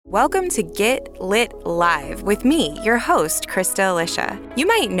Welcome to Get Lit Live with me, your host, Krista Alicia. You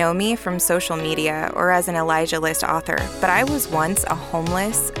might know me from social media or as an Elijah List author, but I was once a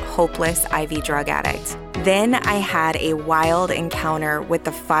homeless, hopeless IV drug addict. Then I had a wild encounter with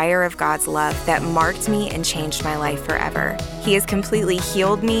the fire of God's love that marked me and changed my life forever. He has completely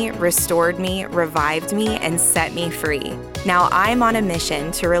healed me, restored me, revived me, and set me free. Now I'm on a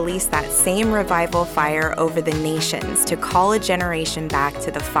mission to release that same revival fire over the nations to call a generation back to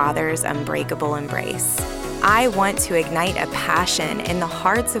the Father's unbreakable embrace. I want to ignite a passion in the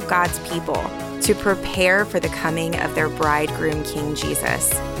hearts of God's people to prepare for the coming of their bridegroom, King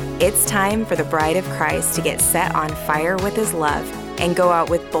Jesus. It's time for the bride of Christ to get set on fire with his love and go out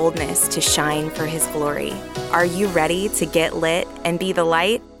with boldness to shine for his glory. Are you ready to get lit and be the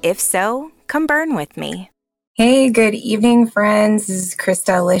light? If so, come burn with me. Hey, good evening, friends. This is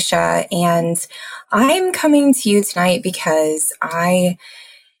Krista Alicia, and I'm coming to you tonight because I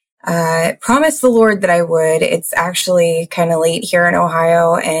promised the Lord that I would. It's actually kind of late here in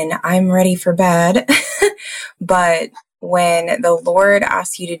Ohio, and I'm ready for bed. But when the Lord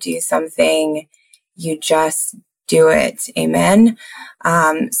asks you to do something, you just do it. Amen.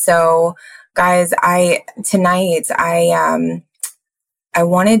 So guys, tonight I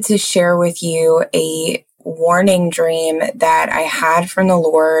wanted to share with you a warning dream that I had from the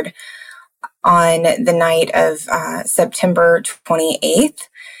Lord on the night of September 28th.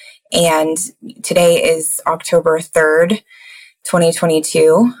 And today is October 3rd,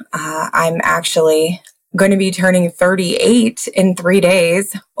 2022. I'm actually going to be turning 38 in 3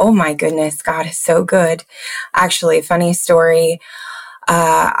 days. Oh my goodness, God is so good. Actually, funny story.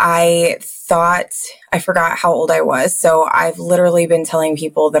 I forgot how old I was. So I've literally been telling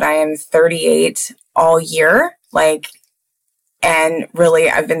people that I am 38 all year. And really,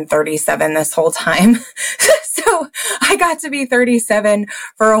 I've been 37 this whole time. So I got to be 37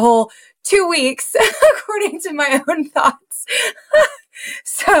 for a whole 2 weeks, according to my own thoughts.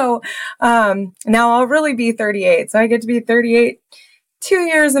 So now I'll really be 38. So I get to be 38 2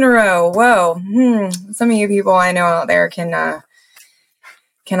 years in a row. Whoa. Some of you people I know out there can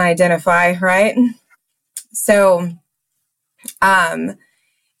identify, right? So,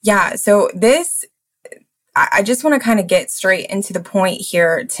 so this, I just want to kind of get straight into the point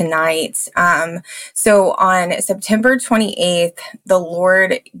here tonight. So on September 28th, the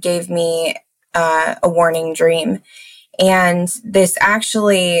Lord gave me a warning dream. And this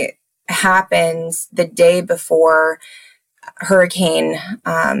actually happened the day before hurricane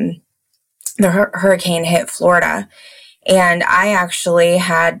hit Florida. And I actually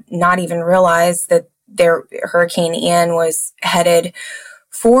had not even realized that Hurricane Ian was headed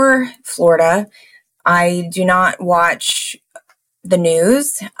for Florida. I do not watch the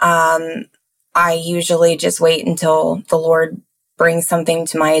news. I usually just wait until the Lord brings something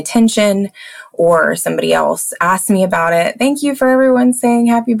to my attention or somebody else asks me about it. Thank you for everyone saying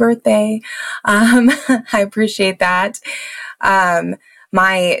happy birthday. I appreciate that.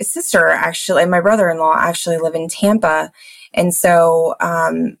 My sister my brother-in-law actually live in Tampa. And so,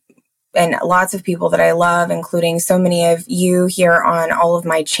 and lots of people that I love, including so many of you here on all of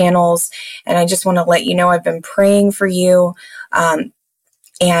my channels. And I just want to let you know I've been praying for you.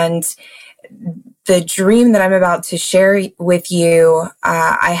 And the dream that I'm about to share with you,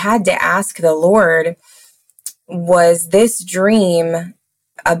 I had to ask the Lord, was this dream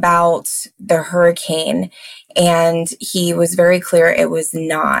about the hurricane? And he was very clear it was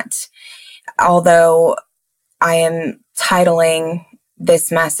not. Although I am titling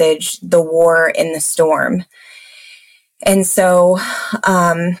this message, The War in the Storm. And so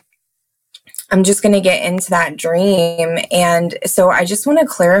I'm just going to get into that dream. And so I just want to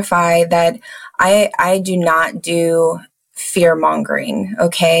clarify that I do not do fear mongering.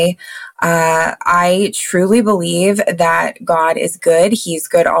 Okay. I truly believe that God is good. He's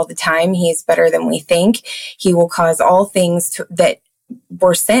good all the time. He's better than we think. He will cause all things that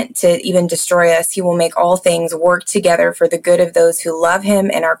were sent to even destroy us. He will make all things work together for the good of those who love him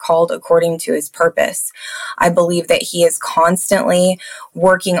and are called according to his purpose. I believe that he is constantly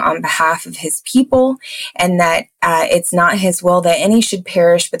working on behalf of his people, and that it's not his will that any should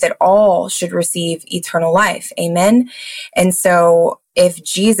perish, but that all should receive eternal life. Amen. And so if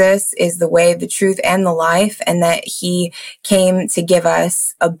Jesus is the way, the truth, and the life, and that he came to give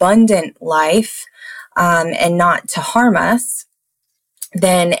us abundant life and not to harm us,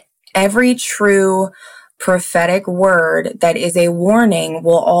 then every true prophetic word that is a warning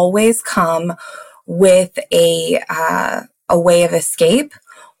will always come with a way of escape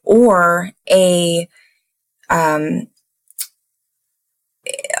or a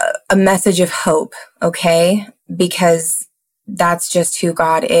message of hope, okay? Because that's just who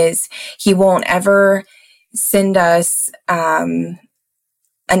God is. He won't ever send us an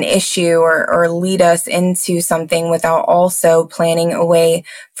issue or lead us into something without also planning a way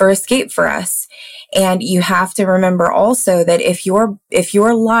for escape for us. And you have to remember also that if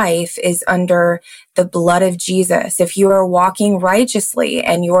your life is under the blood of Jesus, if you are walking righteously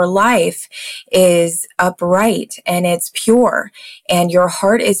and your life is upright and it's pure and your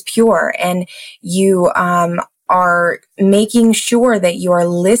heart is pure and you are making sure that you are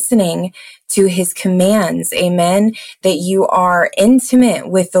listening to his commands, amen, that you are intimate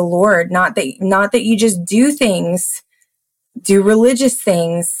with the Lord, not that you just do religious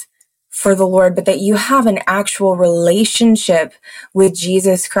things for the Lord, but that you have an actual relationship with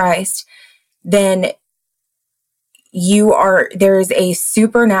Jesus Christ, then there is a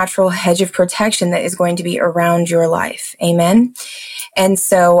supernatural hedge of protection that is going to be around your life. Amen. And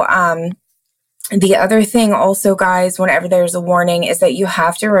so, the other thing also, guys, whenever there's a warning, is that you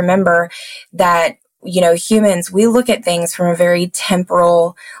have to remember that, humans, we look at things from a very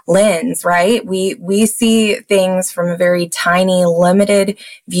temporal lens, right? We see things from a very tiny, limited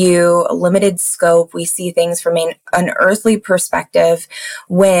view, a limited scope. We see things from an earthly perspective,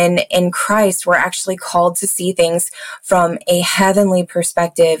 when in Christ, we're actually called to see things from a heavenly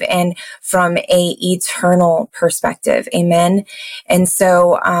perspective and from a eternal perspective. Amen. And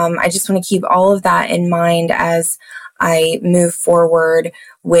so, I just want to keep all of that in mind as I move forward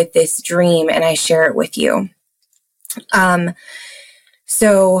with this dream and I share it with you.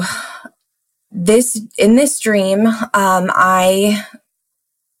 So in this dream, I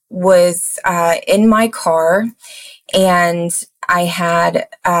was in my car, and I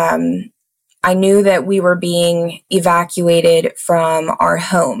knew that we were being evacuated from our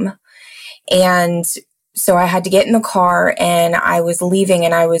home. And so I had to get in the car, and I was leaving,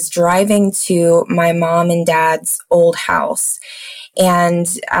 and I was driving to my mom and dad's old house. And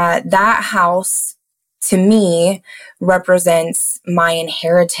that house, to me, represents my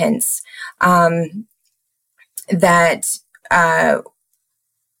inheritance that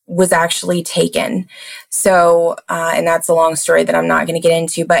was actually taken. So, and that's a long story that I'm not going to get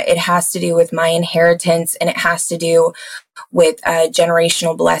into, but it has to do with my inheritance, and it has to do with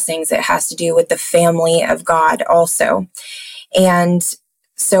generational blessings. It has to do with the family of God also. And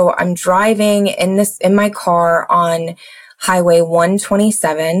so I'm driving in my car on Highway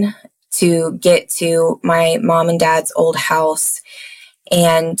 127 to get to my mom and dad's old house.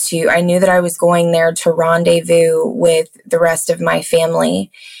 And I knew that I was going there to rendezvous with the rest of my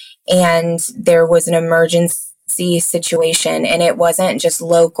family. And there was an emergency situation, and it wasn't just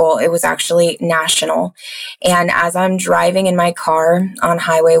local, it was actually national. And as I'm driving in my car on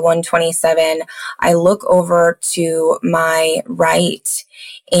Highway 127, I look over to my right,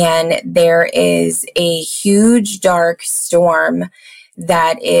 and there is a huge dark storm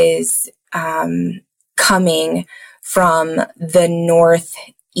that is coming from the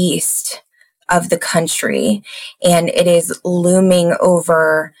northeast of the country, and it is looming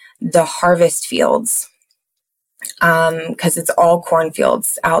over the harvest fields, because it's all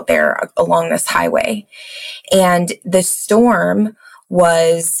cornfields out there along this highway. And the storm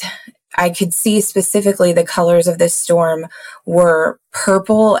I could see specifically the colors of this storm were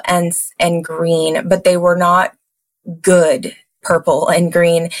purple and green, but they were not good purple and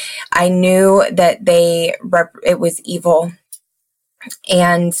green. I knew that it was evil.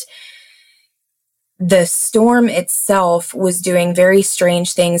 And the storm itself was doing very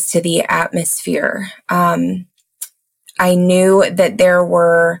strange things to the atmosphere. I knew that there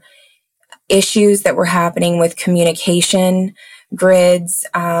were issues that were happening with communication grids,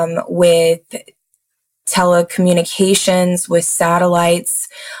 with telecommunications, with satellites,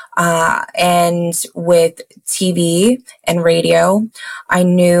 and with TV and radio. I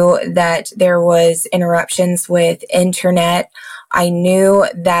knew that there was interruptions with internet. I knew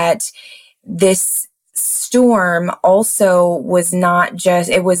that this storm also was not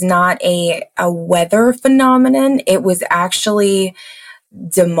a weather phenomenon. It was actually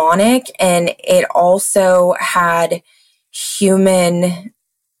demonic, and it also had human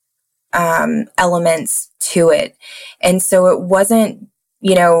elements to it. And so it wasn't,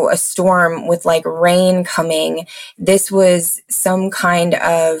 a storm with like rain coming. This was some kind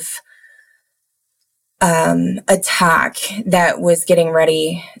of attack that was getting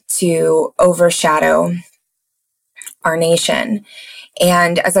ready to overshadow our nation.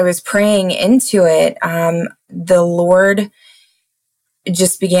 And as I was praying into it, the Lord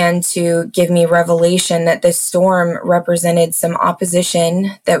just began to give me revelation that this storm represented some opposition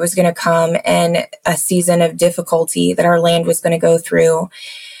that was going to come, and a season of difficulty that our land was going to go through.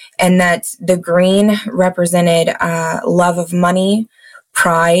 and that the green represented love of money,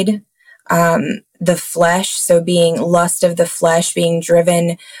 pride, the flesh, so being lust of the flesh, being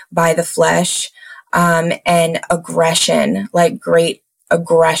driven by the flesh, and aggression, like great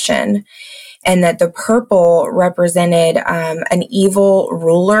aggression. And that the purple represented an evil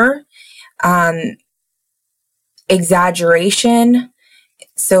ruler, exaggeration.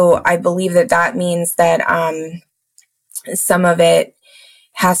 So I believe that means that some of it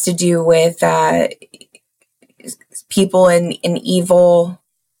has to do with people in evil,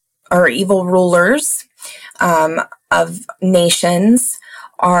 or evil rulers of nations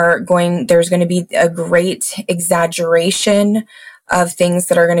there's going to be a great exaggeration of things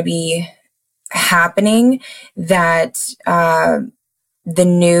that are going to be happening, that the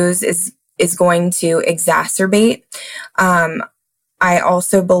news is going to exacerbate. I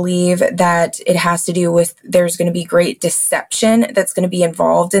also believe that it has to do with, there's going to be great deception that's going to be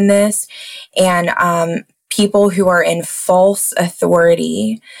involved in this, and people who are in false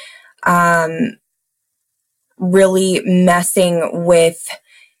authority really messing with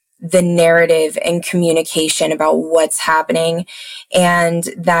the narrative and communication about what's happening, and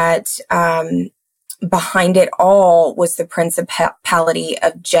that behind it all was the principality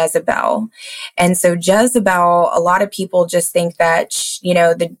of Jezebel. And so Jezebel, a lot of people just think that,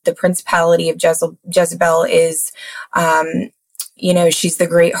 the principality of Jezebel is, she's the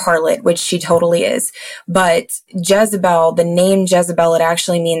great harlot, which she totally is. But Jezebel, the name Jezebel, it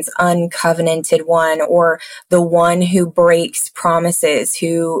actually means uncovenanted one, or the one who breaks promises,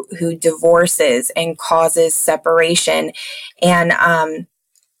 who divorces and causes separation, and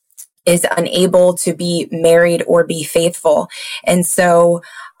is unable to be married or be faithful. And so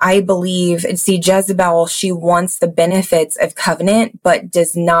I believe, Jezebel, she wants the benefits of covenant, but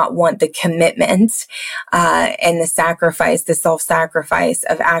does not want the commitment and the sacrifice, the self-sacrifice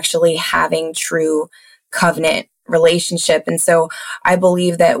of actually having true covenant relationship. And so I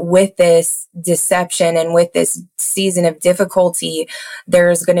believe that with this deception and with this season of difficulty,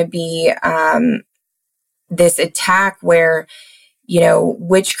 there's going to be this attack where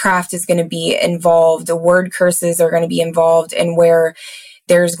witchcraft is going to be involved, the word curses are going to be involved, and where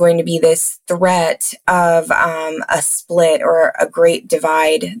there's going to be this threat of a split or a great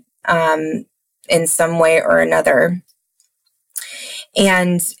divide in some way or another.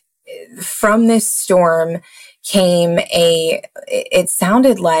 And from this storm came it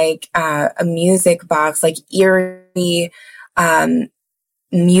sounded like a music box, like eerie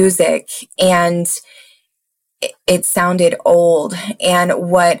music, and it sounded old.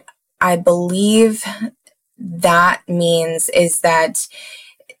 And what I believe that means is that,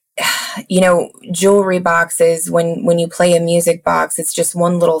 jewelry boxes, when you play a music box, it's just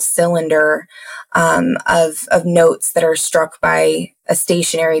one little cylinder of notes that are struck by a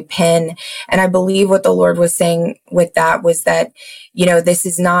stationary pin. And I believe what the Lord was saying with that was that, this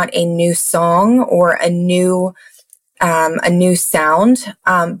is not a new song or a new sound,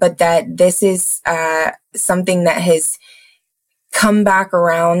 but that this is something that has come back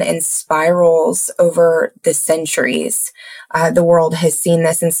around and spirals over the centuries. The world has seen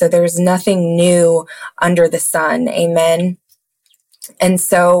this. And so there's nothing new under the sun. Amen. And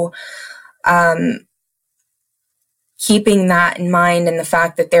so, keeping that in mind, and the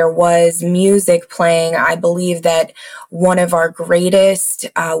fact that there was music playing, I believe that one of our greatest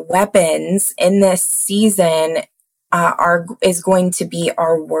weapons in this season is going to be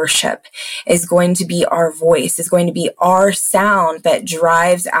our worship, is going to be our voice, is going to be our sound that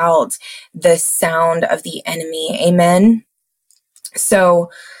drives out the sound of the enemy. Amen. So,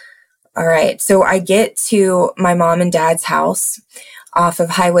 all right. So I get to my mom and dad's house off of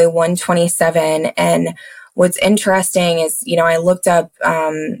Highway 127. And what's interesting is, I looked up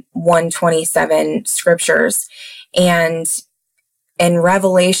 127 scriptures, and in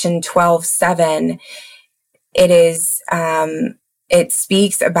Revelation 12:7, it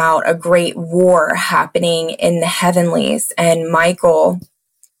speaks about a great war happening in the heavenlies, and Michael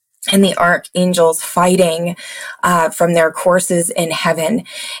and the archangels fighting from their courses in heaven.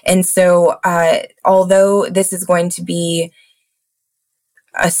 And so, although this is going to be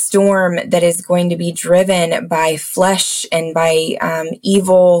a storm that is going to be driven by flesh and by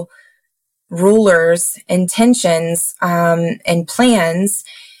evil rulers' intentions and plans,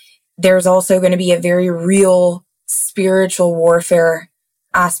 there's also going to be a very real spiritual warfare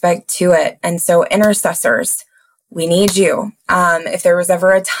aspect to it. And so, intercessors, we need you. If there was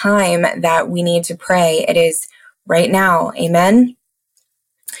ever a time that we need to pray, it is right now. Amen.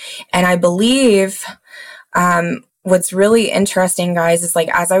 And I believe what's really interesting, guys, is like,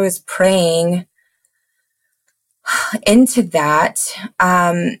 as I was praying into that,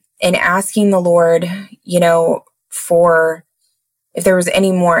 and asking the Lord, for if there was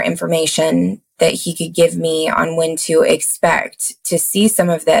any more information that he could give me on when to expect to see some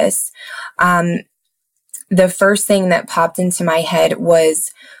of this. The first thing that popped into my head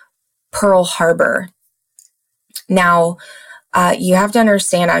was Pearl Harbor. Now, you have to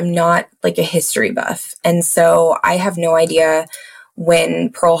understand, I'm not like a history buff. And so I have no idea when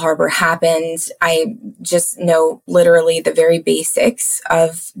Pearl Harbor happened. I just know literally the very basics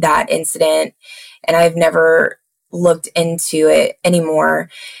of that incident. And I've never looked into it anymore.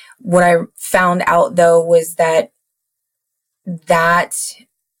 What I found out, though, was that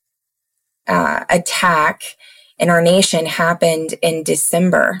attack in our nation happened in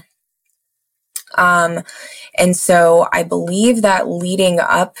December. And so I believe that leading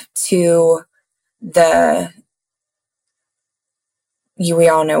up to we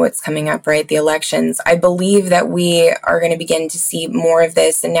all know what's coming up, right? The elections. I believe that we are going to begin to see more of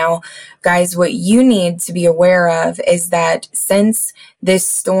this. And now, guys, what you need to be aware of is that since this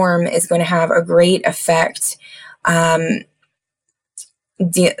storm is going to have a great effect,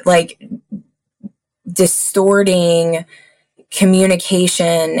 distorting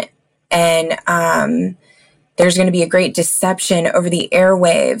communication, and there's going to be a great deception over the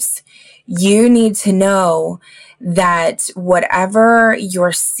airwaves. You need to know that whatever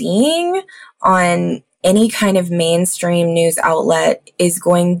you're seeing on any kind of mainstream news outlet is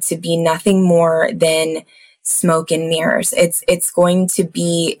going to be nothing more than smoke and mirrors. It's going to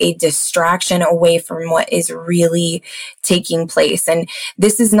be a distraction away from what is really taking place. And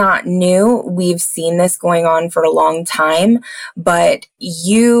this is not new. We've seen this going on for a long time, but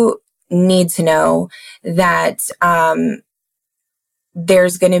you need to know that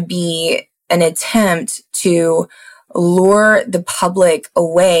there's going to be an attempt to lure the public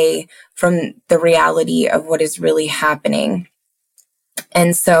away from the reality of what is really happening.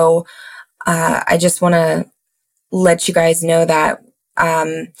 And so I just want to let you guys know that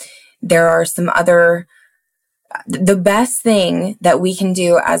there are some the best thing that we can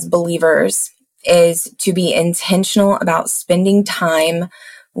do as believers is to be intentional about spending time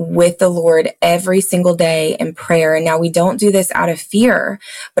with the Lord every single day in prayer. And now we don't do this out of fear,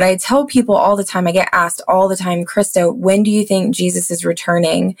 but I tell people all the time, I get asked all the time, Krista, when do you think Jesus is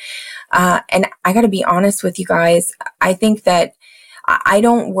returning? And I got to be honest with you guys. I think that I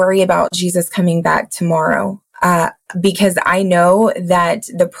don't worry about Jesus coming back tomorrow. Because I know that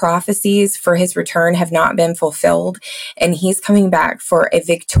the prophecies for his return have not been fulfilled, and he's coming back for a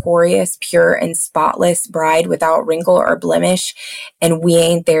victorious, pure, and spotless bride without wrinkle or blemish. And we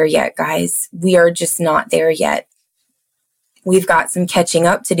ain't there yet, guys. We are just not there yet. We've got some catching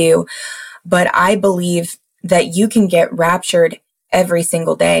up to do, but I believe that you can get raptured every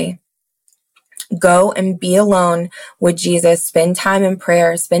single day. Go and be alone with Jesus, spend time in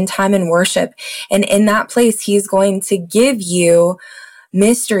prayer, spend time in worship. And in that place, he's going to give you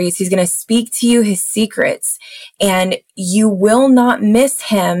mysteries. He's going to speak to you his secrets, and you will not miss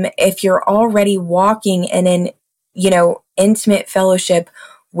him if you're already walking in an, intimate fellowship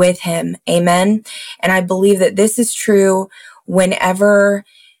with him. Amen. And I believe that this is true whenever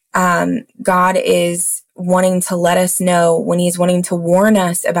God is wanting to let us know, when he's wanting to warn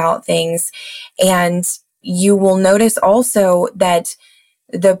us about things. And you will notice also that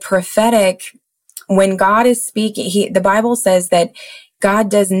the prophetic, when God is speaking, the Bible says that God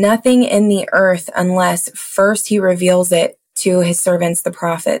does nothing in the earth unless first he reveals it to his servants, the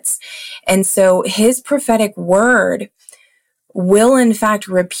prophets. And so his prophetic word will in fact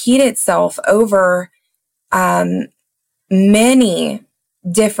repeat itself over many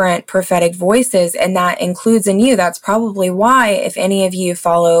different prophetic voices, and that includes in you. That's probably why, if any of you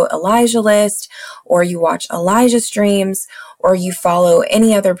follow Elijah List, or you watch Elijah streams, or you follow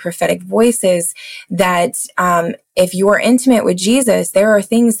any other prophetic voices, that if you are intimate with Jesus, there are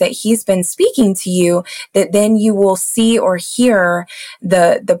things that he's been speaking to you that then you will see or hear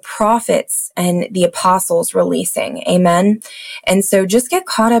the prophets and the apostles releasing. Amen. And so just get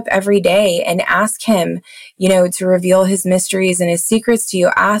caught up every day and ask him, to reveal his mysteries and his secrets to you.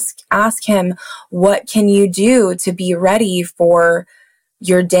 Ask him, what can you do to be ready for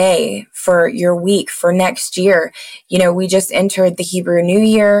your day, for your week, for next year? We just entered the Hebrew New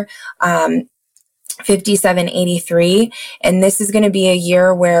Year, 5783, and this is going to be a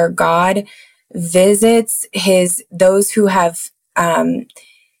year where God visits those who have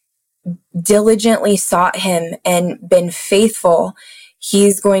diligently sought him and been faithful.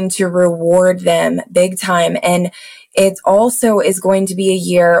 He's going to reward them big time. And it also is going to be a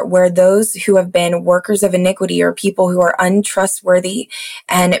year where those who have been workers of iniquity, or people who are untrustworthy,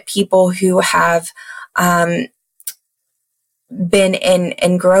 and people who have been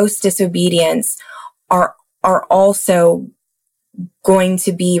in gross disobedience are also going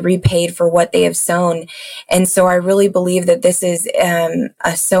to be repaid for what they have sown. And so I really believe that this is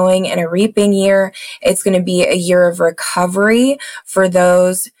a sowing and a reaping year. It's going to be a year of recovery for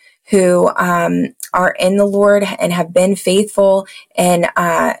those who are in the Lord and have been faithful and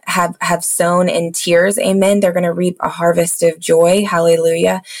have sown in tears. Amen. They're going to reap a harvest of joy.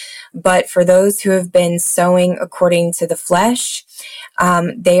 Hallelujah. But for those who have been sowing according to the flesh,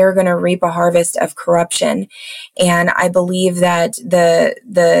 they are going to reap a harvest of corruption. And I believe that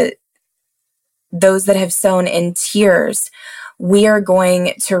those that have sown in tears, we are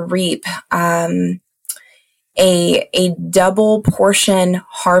going to reap a double portion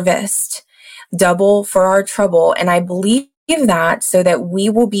harvest, double for our trouble. And I believe that so that we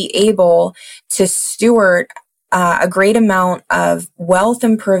will be able to steward a great amount of wealth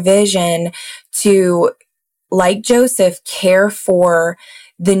and provision to, like Joseph, care for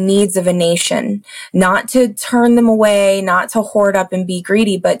the needs of a nation, not to turn them away, not to hoard up and be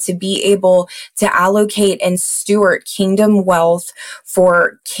greedy, but to be able to allocate and steward kingdom wealth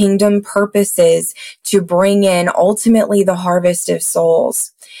for kingdom purposes to bring in ultimately the harvest of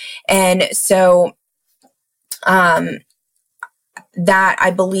souls. And so, that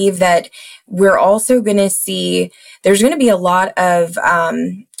I believe that we're also going to see, there's going to be a lot of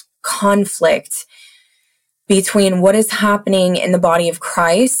conflict between what is happening in the body of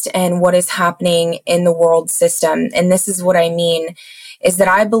Christ and what is happening in the world system. And this is what I mean, is that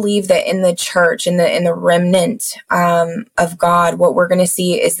I believe that in the church, in the remnant of God, what we're going to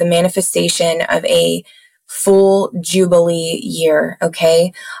see is the manifestation of a full Jubilee year.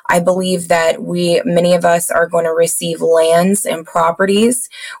 Okay. I believe that many of us are going to receive lands and properties.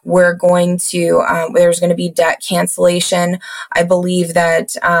 We're going to, there's going to be debt cancellation. I believe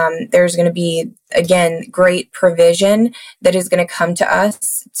that, there's going to be, again, great provision that is going to come to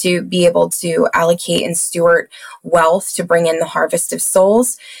us to be able to allocate and steward wealth to bring in the harvest of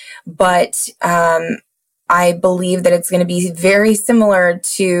souls. But, I believe that it's going to be very similar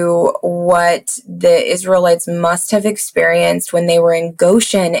to what the Israelites must have experienced when they were in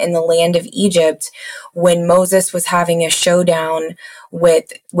Goshen in the land of Egypt, when Moses was having a showdown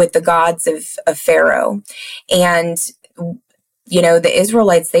with the gods of Pharaoh. And, you know, the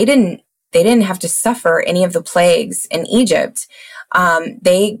Israelites, they didn't have to suffer any of the plagues in Egypt.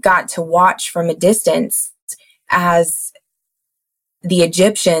 They got to watch from a distance as the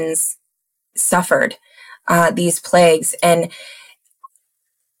Egyptians suffered these plagues. And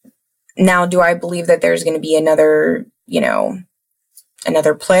now, do I believe that there's going to be another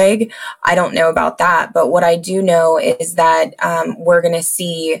plague? I don't know about that. But what I do know is that we're going to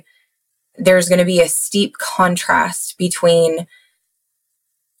see, there's going to be a steep contrast between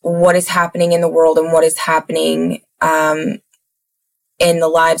what is happening in the world and what is happening in the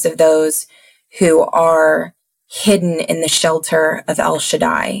lives of those who are hidden in the shelter of El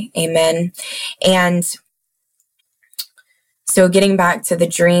Shaddai. Amen. And so getting back to the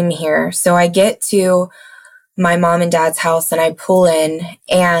dream here. So I get to my mom and dad's house and I pull in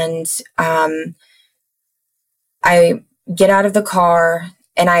and I get out of the car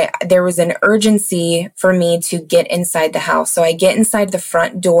and there was an urgency for me to get inside the house. So I get inside the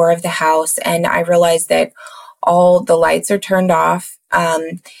front door of the house and I realize that all the lights are turned off.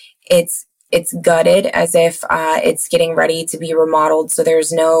 It's gutted as if it's getting ready to be remodeled. So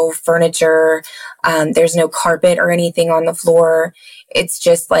there's no furniture, there's no carpet or anything on the floor. It's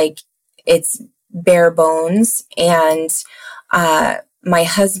just like, it's bare bones. And my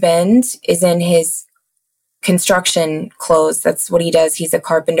husband is in his construction clothes. That's what he does. He's a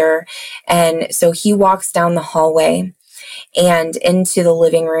carpenter. And so he walks down the hallway and into the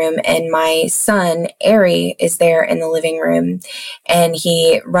living room, and my son, Ari, is there in the living room, and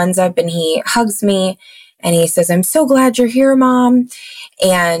he runs up and he hugs me, and he says, "I'm so glad you're here, Mom."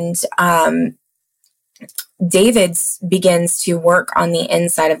 And David begins to work on the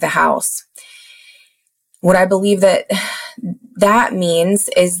inside of the house. What I believe that means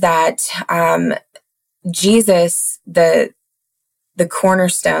is that Jesus, the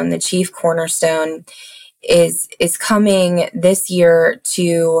cornerstone, the chief cornerstone, is coming this year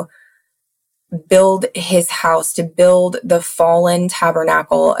to build his house, to build the fallen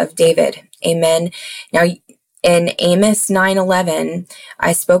tabernacle of David. Amen. Now, in Amos 9:11,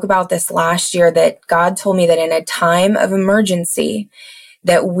 I spoke about this last year, that God told me that in a time of emergency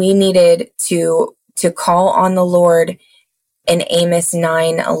that we needed to call on the Lord in Amos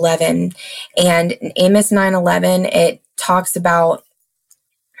 9:11. And in Amos 9:11, it talks about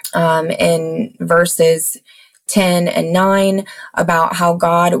in verses 10 and 9 about how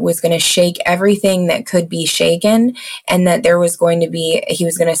God was going to shake everything that could be shaken, and that he was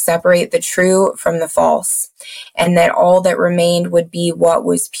going to separate the true from the false, and that all that remained would be what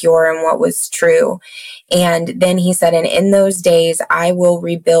was pure and what was true. And then he said, and in those days, I will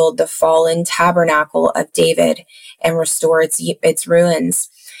rebuild the fallen tabernacle of David and restore its ruins.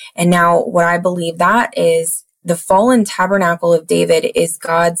 And now what I believe that is, the fallen tabernacle of David is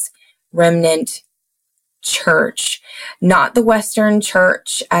God's remnant church, not the Western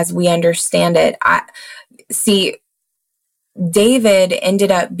church as we understand it. David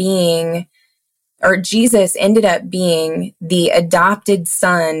ended up being, or Jesus ended up being, the adopted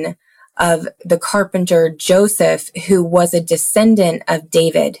son of the carpenter Joseph, who was a descendant of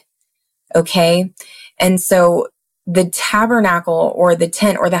David. Okay. And so the tabernacle, or the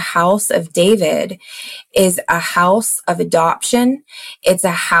tent, or the house of David is a house of adoption. It's a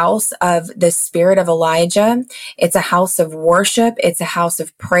house of the spirit of Elijah. It's a house of worship. It's a house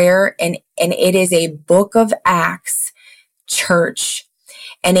of prayer. And it is a book of Acts church.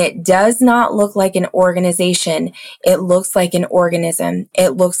 And it does not look like an organization. It looks like an organism. It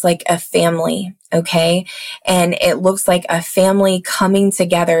looks like a family. Okay. And it looks like a family coming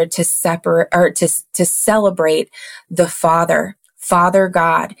together to celebrate the Father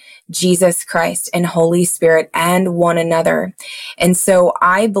God, Jesus Christ, and Holy Spirit, and one another. And so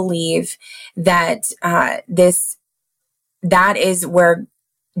I believe that, that is where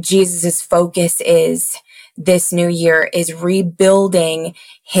Jesus' focus is this new year, is rebuilding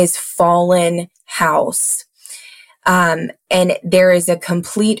his fallen house. And there is a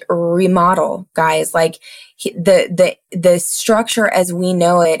complete remodel, guys. Like the structure as we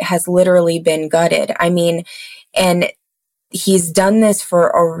know it has literally been gutted. I mean, and he's done this for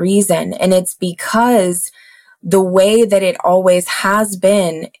a reason. And it's because the way that it always has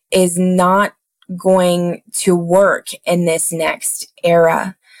been is not going to work in this next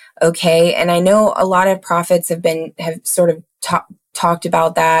era. Okay. And I know a lot of prophets have sort of talked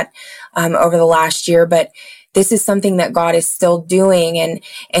about that, over the last year, but this is something that God is still doing,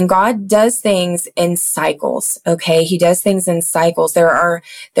 and God does things in cycles. Okay. He does things in cycles. There are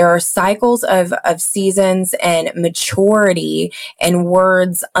cycles of seasons and maturity and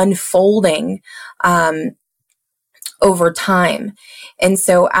words unfolding, over time. And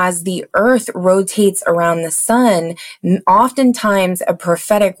so as the earth rotates around the sun, oftentimes a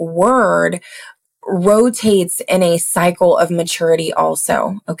prophetic word rotates in a cycle of maturity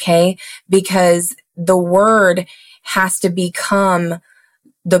also, okay? Because the word has to become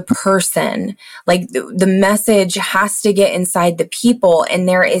the person. Like the message has to get inside the people, and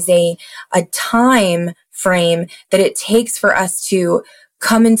there is a time frame that it takes for us to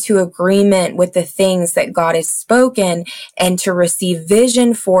come into agreement with the things that God has spoken, and to receive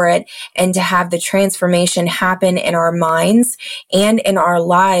vision for it, and to have the transformation happen in our minds and in our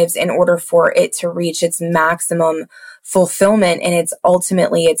lives in order for it to reach its maximum fulfillment and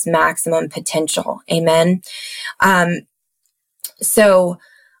ultimately its maximum potential. Amen. So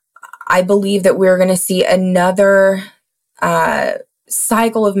I believe that we're going to see another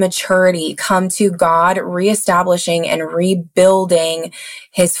cycle of maturity come to God reestablishing and rebuilding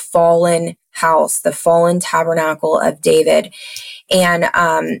his fallen house, the fallen tabernacle of David. And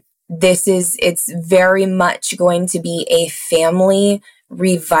it's very much going to be a family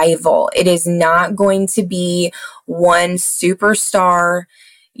revival. It is not going to be one superstar,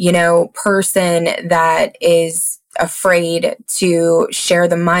 person that is afraid to share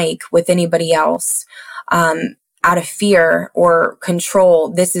the mic with anybody else, out of fear or control.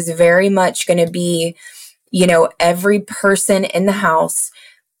 This is very much going to be, every person in the house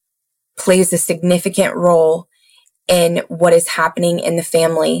plays a significant role in what is happening in the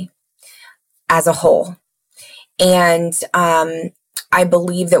family as a whole. And I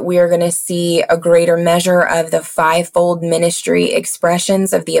believe that we are going to see a greater measure of the fivefold ministry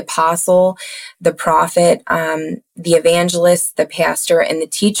expressions of the apostle, the prophet, the evangelist, the pastor, and the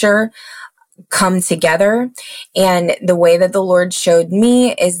teacher come together. And the way that the Lord showed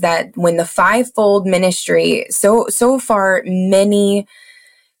me is that when the fivefold ministry, so far, many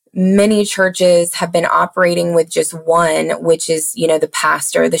churches have been operating with just one, which is, the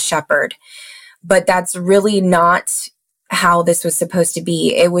pastor, the shepherd. But that's really not how this was supposed to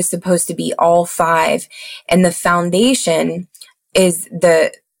be. It was supposed to be all five. And the foundation is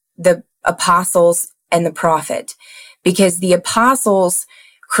the apostles and the prophet, because the apostles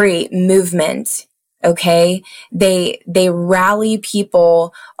create movement. Okay. They rally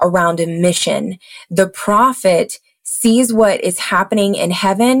people around a mission. The prophet sees what is happening in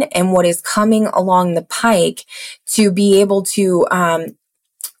heaven and what is coming along the pike to be able to,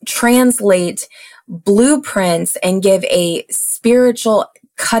 translate blueprints and give a spiritual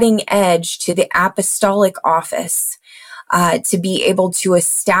cutting edge to the apostolic office, to be able to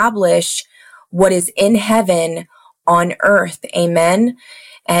establish what is in heaven on earth. Amen.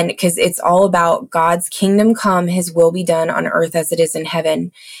 And because it's all about God's kingdom come, his will be done on earth as it is in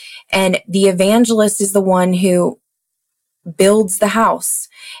heaven. And the evangelist is the one who builds the house.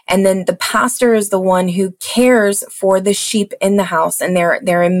 And then the pastor is the one who cares for the sheep in the house and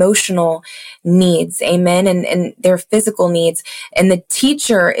their emotional needs. Amen. And their physical needs. And the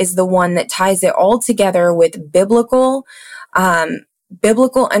teacher is the one that ties it all together with biblical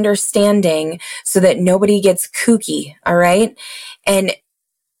understanding so that nobody gets kooky. All right. And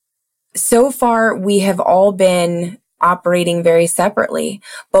so far we have all been operating very separately.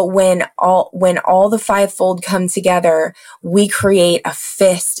 But when all the fivefold come together, we create a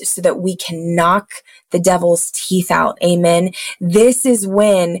fist so that we can knock the devil's teeth out. Amen. This is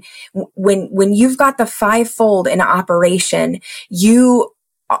when you've got the fivefold in operation, you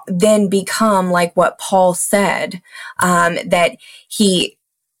then become like what Paul said, that he,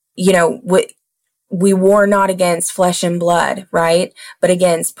 we war not against flesh and blood, right? But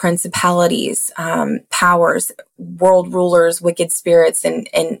against principalities, powers, world rulers, wicked spirits, and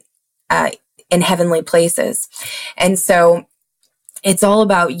in heavenly places. And so it's all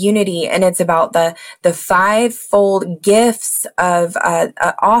about unity, and it's about the fivefold gifts of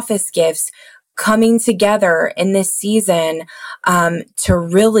office gifts coming together in this season to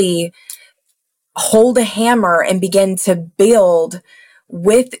really hold a hammer and begin to build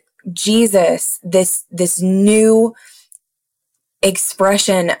with Jesus, this new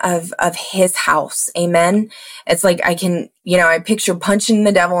expression of his house. Amen. It's like I picture punching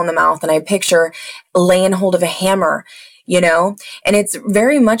the devil in the mouth, and I picture laying hold of a hammer, and it's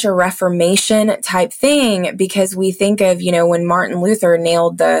very much a Reformation type thing, because we think of, when Martin Luther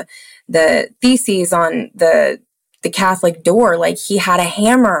nailed the theses on the Catholic door, like he had a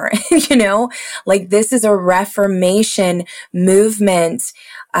hammer, like this is a Reformation movement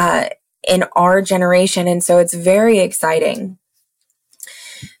in our generation. And so it's very exciting.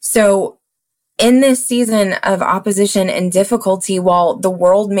 So in this season of opposition and difficulty, while the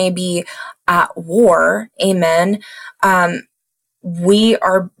world may be at war, amen, we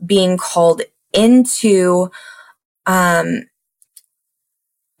are being called into the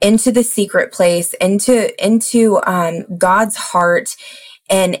secret place, into God's heart,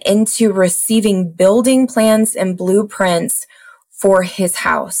 and into receiving building plans and blueprints for his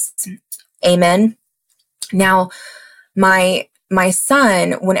house. Amen. Now,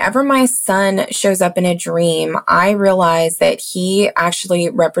 whenever my son shows up in a dream, I realize that he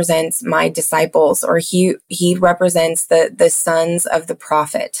actually represents my disciples, or he represents the sons of the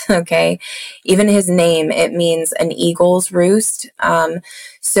prophet. Okay. Even his name, it means an eagle's roost.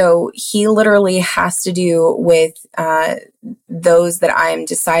 So he literally has to do with, those that I'm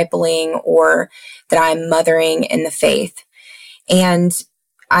discipling or that I'm mothering in the faith. And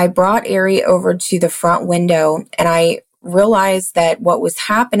I brought Ari over to the front window, and I realized that what was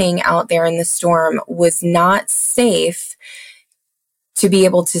happening out there in the storm was not safe to be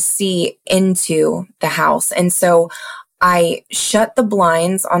able to see into the house. And so I shut the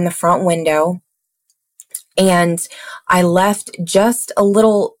blinds on the front window, and I left just a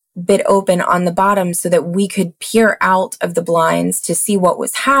little bit open on the bottom so that we could peer out of the blinds to see what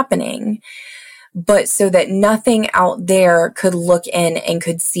was happening, but so that nothing out there could look in and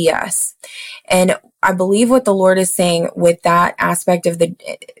could see us. And I believe what the Lord is saying with that aspect of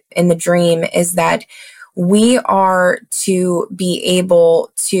in the dream is that we are to be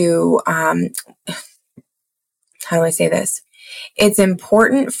able to, how do I say this? It's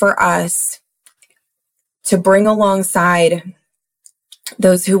important for us to bring alongside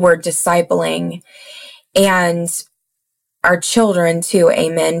those who we're discipling and our children too,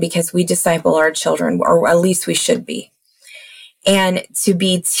 amen, because we disciple our children, or at least we should be. And to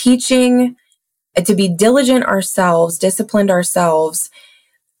be teaching, to be diligent ourselves, disciplined ourselves,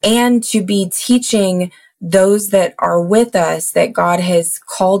 and to be teaching those that are with us, that God has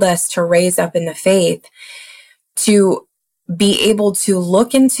called us to raise up in the faith, to be able to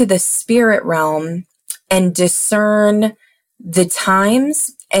look into the spirit realm and discern the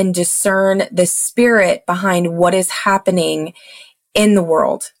times and discern the spirit behind what is happening in the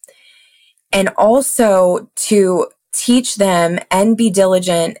world. And also to teach them and be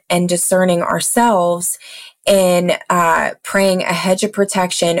diligent and discerning ourselves in praying a hedge of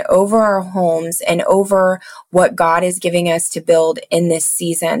protection over our homes and over what God is giving us to build in this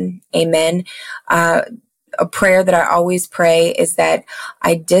season. Amen. A prayer that I always pray is that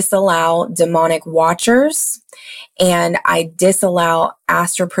I disallow demonic watchers and I disallow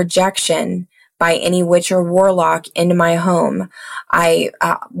astral projection by any witch or warlock into my home. I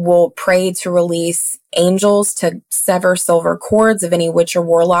will pray to release angels to sever silver cords of any witch or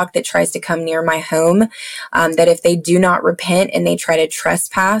warlock that tries to come near my home, that if they do not repent and they try to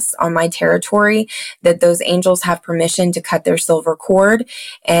trespass on my territory, that those angels have permission to cut their silver cord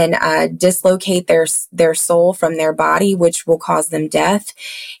and dislocate their soul from their body, which will cause them death.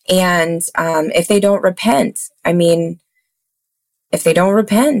 And if they don't repent, if they don't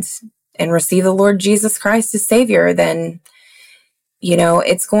repent and receive the Lord Jesus Christ as Savior, then,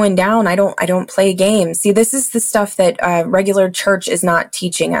 it's going down. I don't play games. See, this is the stuff that regular church is not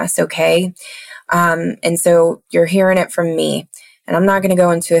teaching us, okay? And so you're hearing it from me. And I'm not going to go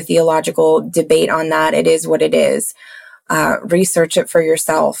into a theological debate on that. It is what it is. Research it for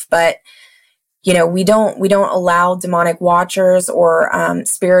yourself. But, we don't allow demonic watchers or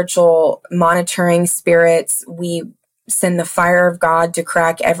spiritual monitoring spirits. We send the fire of God to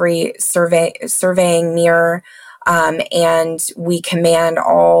crack every surveying mirror. And we command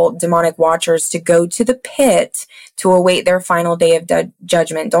all demonic watchers to go to the pit to await their final day of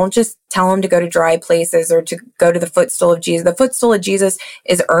judgment. Don't just tell them to go to dry places or to go to the footstool of Jesus. The footstool of Jesus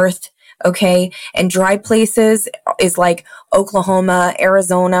is earth, okay? And dry places is like Oklahoma,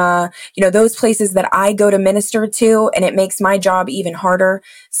 Arizona, those places that I go to minister to, and it makes my job even harder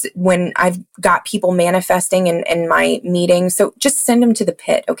when I've got people manifesting in my meetings. So just send them to the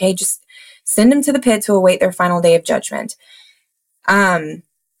pit, okay? Just send them to the pit to await their final day of judgment.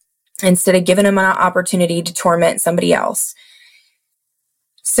 Instead of giving them an opportunity to torment somebody else.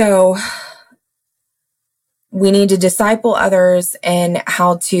 So we need to disciple others in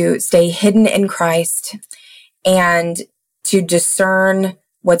how to stay hidden in Christ and to discern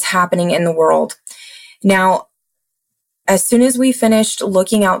what's happening in the world. Now, as soon as we finished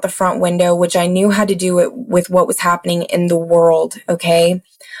looking out the front window, which I knew had to do with what was happening in the world, okay,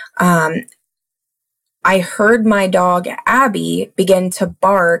 I heard my dog, Abby, begin to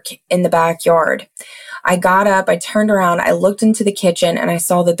bark in the backyard. I got up, I turned around, I looked into the kitchen, and I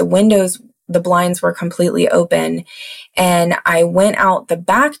saw that the blinds were completely open. And I went out the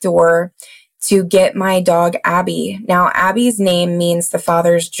back door to get my dog, Abby. Now, Abby's name means the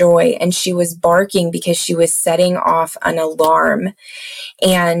Father's joy, and she was barking because she was setting off an alarm.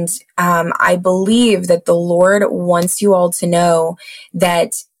 And I believe that the Lord wants you all to know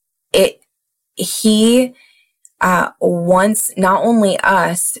that He wants not only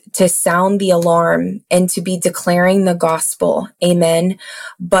us to sound the alarm and to be declaring the gospel, amen,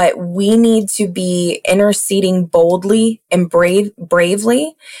 but we need to be interceding boldly and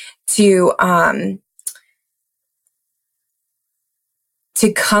bravely to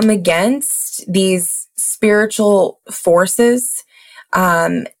come against these spiritual forces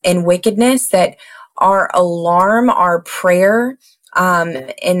and wickedness, that our alarm, our prayer,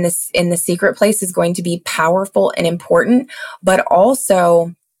 in the secret place is going to be powerful and important, but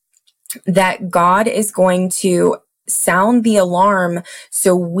also that God is going to sound the alarm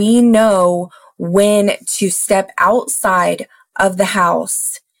so we know when to step outside of the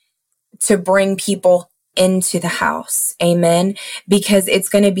house to bring people into the house. Amen. Because it's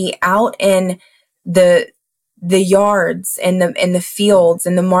going to be out in the yards and the fields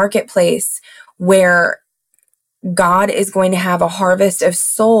and the marketplace where God is going to have a harvest of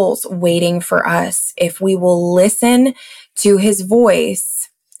souls waiting for us if we will listen to His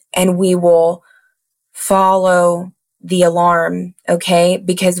voice and we will follow the alarm, okay?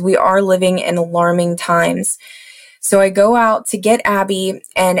 Because we are living in alarming times. So I go out to get Abby,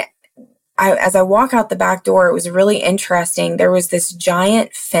 and as I walk out the back door, it was really interesting. There was this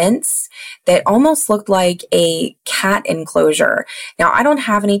giant fence that almost looked like a cat enclosure. Now, I don't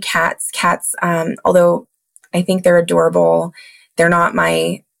have any cats, although I think they're adorable. They're not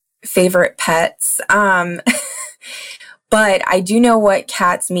my favorite pets. But I do know what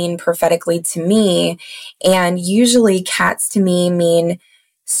cats mean prophetically to me. And usually cats to me mean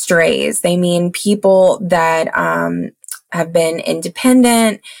strays. They mean people that have been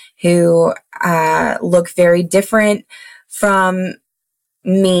independent, who look very different from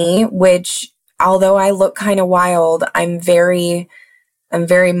me, which although I look kind of wild, I'm very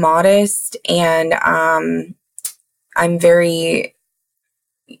modest, and I'm very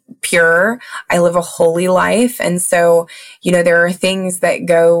pure. I live a holy life. And so, there are things that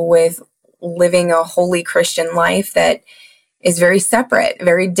go with living a holy Christian life that is very separate,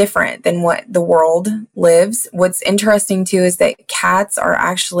 very different than what the world lives. What's interesting too is that cats are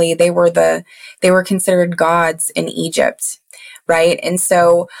actually, they were considered gods in Egypt, right? And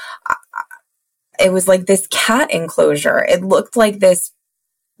so it was like this cat enclosure. It looked like this,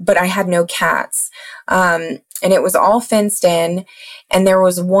 but I had no cats. and it was all fenced in. And there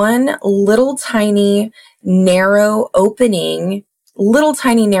was one little tiny narrow opening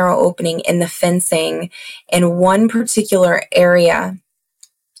in the fencing in one particular area.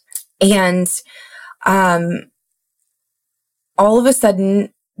 And all of a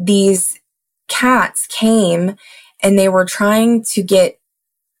sudden, these cats came and they were trying to get,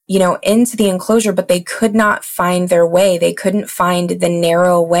 into the enclosure, but they could not find their way. They couldn't find the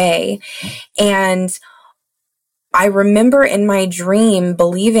narrow way. And I remember in my dream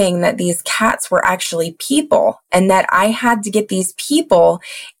believing that these cats were actually people and that I had to get these people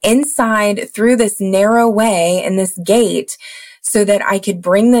inside through this narrow way and this gate so that I could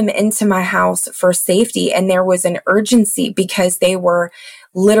bring them into my house for safety. And there was an urgency because they were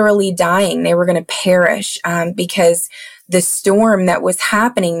literally dying. They were going to perish because the storm that was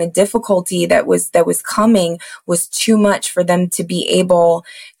happening, the difficulty that was coming was too much for them to be able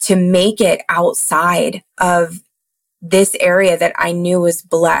to make it outside of this area that I knew was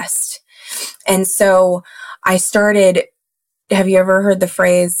blessed. And so I started, have you ever heard the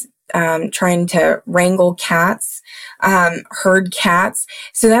phrase, trying to wrangle cats, herd cats?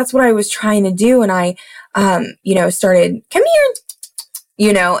 So that's what I was trying to do. And I, started, come here,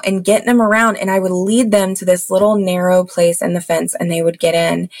 and getting them around, and I would lead them to this little narrow place in the fence and they would get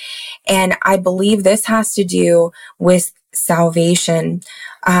in. And I believe this has to do with salvation.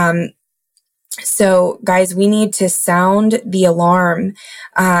 So guys, we need to sound the alarm,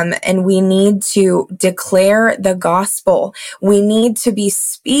 and we need to declare the gospel. We need to be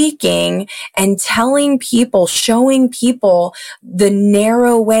speaking and telling people, showing people the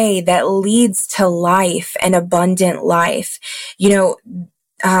narrow way that leads to life and abundant life.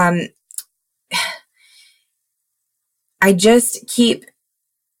 I just keep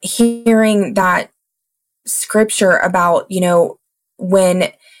hearing that scripture about,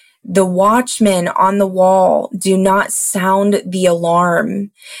 when the watchmen on the wall do not sound the alarm,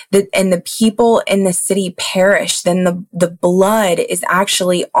 and the people in the city perish, then the blood is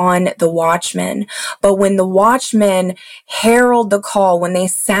actually on the watchmen. But when the watchmen herald the call, when they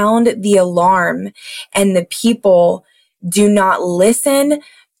sound the alarm, and the people do not listen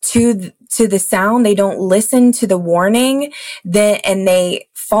to the sound, they don't listen to the warning, and they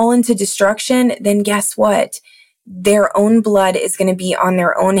fall into destruction, then guess what? Their own blood is going to be on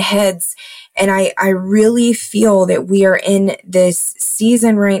their own heads. And I really feel that we are in this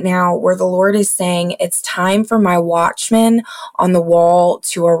season right now where the Lord is saying, it's time for my watchmen on the wall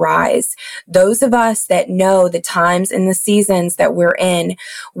to arise. Those of us that know the times and the seasons that we're in,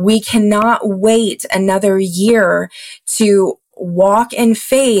 we cannot wait another year to walk in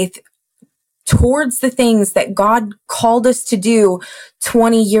faith towards the things that God called us to do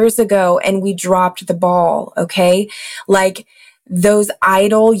 20 years ago and we dropped the ball, okay? Like, those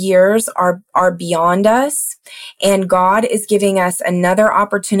idle years are beyond us, and God is giving us another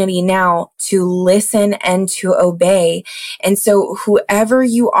opportunity now to listen and to obey. And so whoever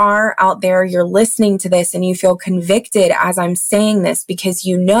you are out there, you're listening to this and you feel convicted as I'm saying this because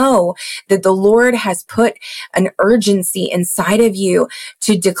you know that the Lord has put an urgency inside of you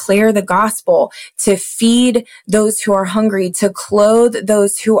to declare the gospel, to feed those who are hungry, to clothe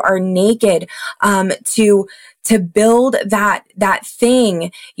those who are naked, to build that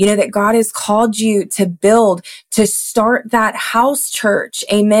thing, that God has called you to build, to start that house church,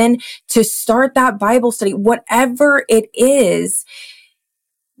 amen, to start that Bible study, whatever it is,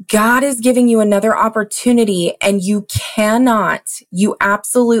 God is giving you another opportunity, and you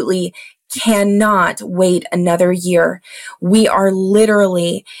absolutely cannot wait another year. We are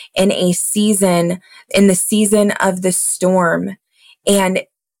literally in the season of the storm, and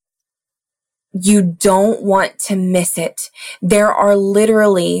you don't want to miss it. There are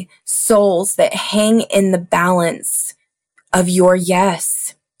literally souls that hang in the balance of your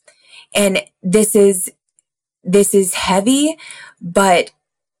yes. And this is heavy, but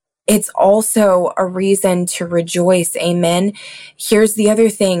it's also a reason to rejoice. Amen. Here's the other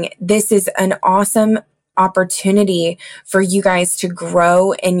thing. This is an awesome opportunity for you guys to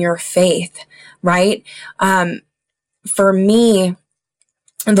grow in your faith, right? For me,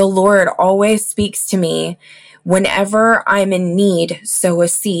 the Lord always speaks to me whenever I'm in need, sow a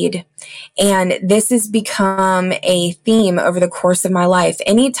seed. And this has become a theme over the course of my life.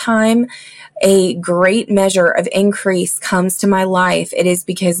 Anytime a great measure of increase comes to my life, it is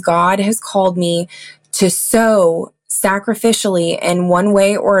because God has called me to sow sacrificially in one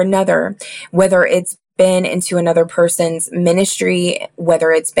way or another, whether it's been into another person's ministry,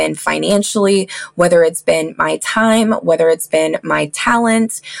 whether it's been financially, whether it's been my time, whether it's been my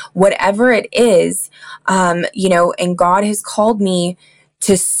talent, whatever it is, and God has called me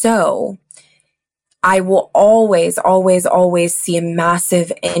to sow. I will always, always, always see a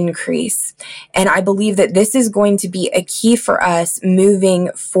massive increase. And I believe that this is going to be a key for us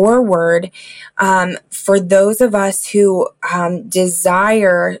moving forward, for those of us who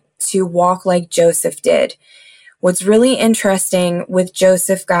desire to walk like Joseph did. What's really interesting with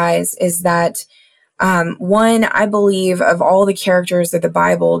Joseph, guys, is that one, I believe of all the characters of the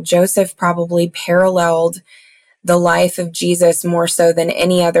Bible, Joseph probably paralleled the life of Jesus more so than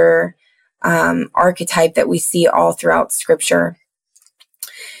any other archetype that we see all throughout Scripture.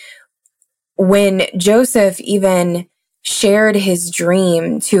 When Joseph even shared his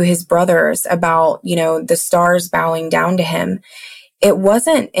dream to his brothers about, the stars bowing down to him, it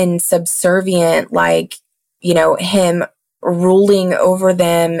wasn't in subservient, like, him ruling over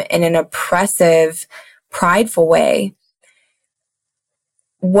them in an oppressive, prideful way.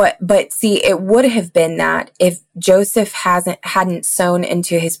 But see, it would have been that if Joseph hadn't sown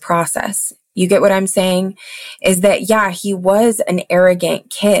into his process. You get what I'm saying? Is that, yeah, he was an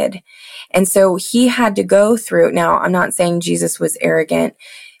arrogant kid. And so he had to go through. Now, I'm not saying Jesus was arrogant.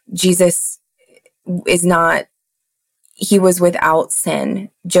 Jesus is not, he was without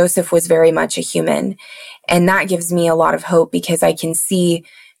sin. Joseph was very much a human. And that gives me a lot of hope because I can see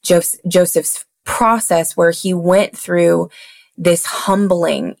Joseph's process where he went through this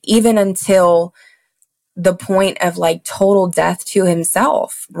humbling, even until the point of like total death to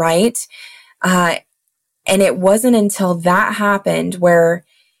himself, right? And it wasn't until that happened where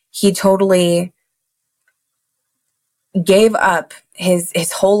he totally gave up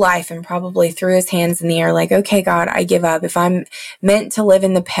his whole life and probably threw his hands in the air like, okay, God, I give up. If I'm meant to live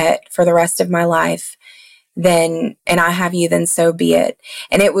in the pit for the rest of my life, then, and I have you, then so be it.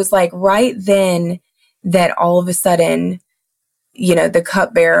 And it was like right then that all of a sudden, the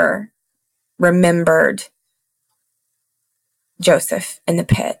cupbearer remembered Joseph in the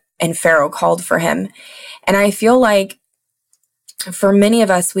pit and Pharaoh called for him. And I feel like for many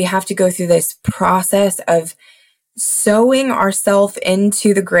of us, we have to go through this process of sowing ourselves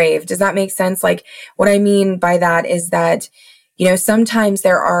into the grave. Does that make sense? Like what I mean by that is that, sometimes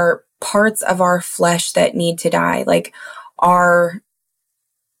there are parts of our flesh that need to die, like our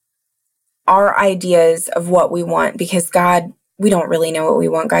ideas of what we want, because God, we don't really know what we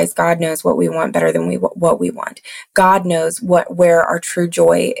want, guys. God knows what we want better than what we want. God knows where our true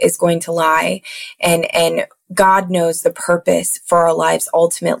joy is going to lie. And God knows the purpose for our lives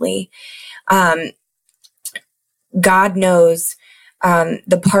ultimately. God knows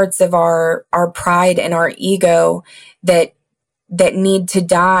the parts of our pride and our ego that need to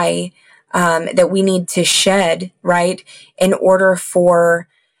die, that we need to shed, right, in order for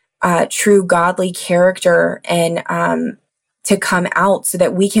true godly character and to come out, so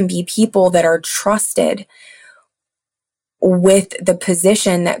that we can be people that are trusted with the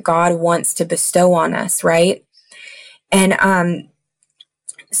position that God wants to bestow on us, right? And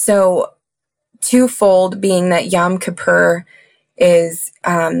so twofold, being that Yom Kippur is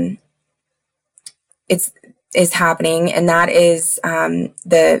happening, and that is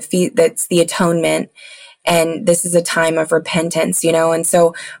that's the atonement. And this is a time of repentance, and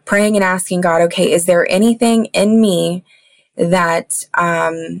so praying and asking God, okay, is there anything in me that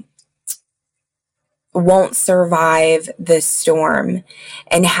won't survive this storm?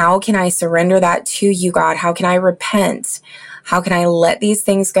 And how can I surrender that to you, God? How can I repent? How can I let these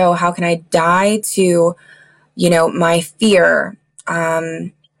things go? How can I die to, my fear,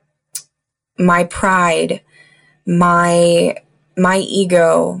 my pride, my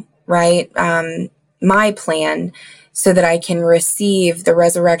ego, right? My plan, so that I can receive the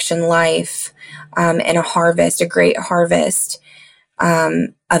resurrection life and a harvest, a great harvest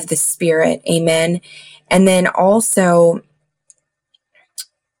of the Spirit. Amen. And then also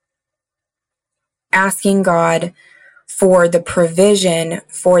asking God for the provision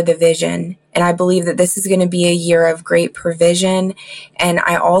for the vision. And I believe that this is going to be a year of great provision. And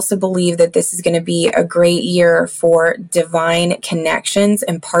I also believe that this is going to be a great year for divine connections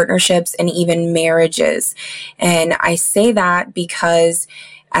and partnerships and even marriages. And I say that because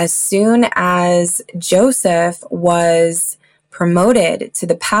as soon as Joseph was promoted to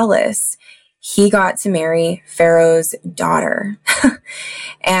the palace, he got to marry Pharaoh's daughter.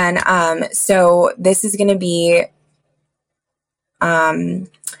 And so this is going to be,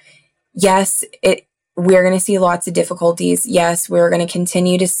 yes, we're going to see lots of difficulties. Yes, we're going to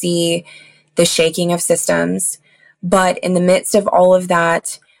continue to see the shaking of systems. But in the midst of all of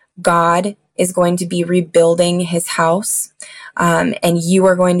that, God is going to be rebuilding his house. And you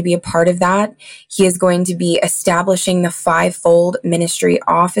are going to be a part of that. He is going to be establishing the fivefold ministry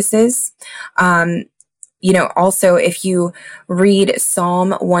offices. also if you read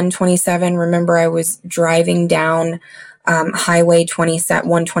Psalm 127, remember I was driving down Highway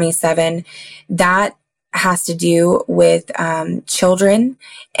 127, that has to do with children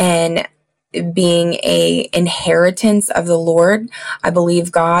and being a inheritance of the Lord. I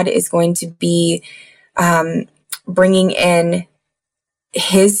believe God is going to be bringing in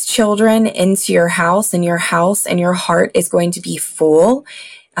his children into your house, and your heart is going to be full.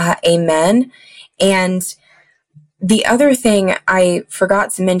 Amen. And the other thing I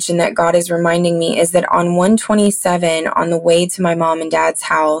forgot to mention that God is reminding me is that on 127, on the way to my mom and dad's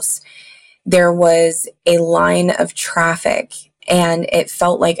house, there was a line of traffic, and it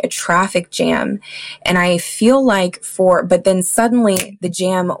felt like a traffic jam. And I feel like but then suddenly the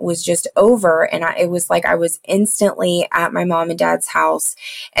jam was just over, and it was like I was instantly at my mom and dad's house,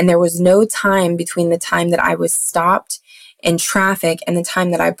 and there was no time between the time that I was stopped in traffic and the time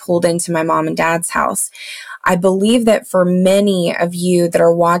that I pulled into my mom and dad's house. I believe that for many of you that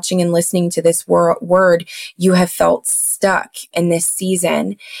are watching and listening to this word, you have felt stuck in this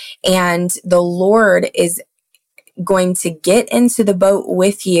season, and the Lord is going to get into the boat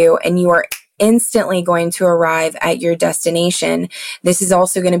with you, and you are instantly going to arrive at your destination. This is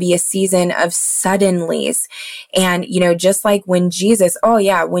also going to be a season of suddenlies. And, just like when Jesus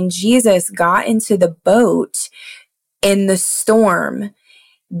got into the boat in the storm,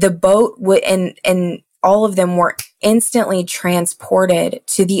 the boat and all of them were instantly transported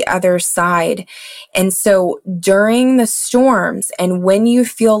to the other side. And so during the storms, and when you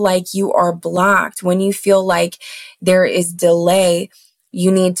feel like you are blocked, when you feel like there is delay,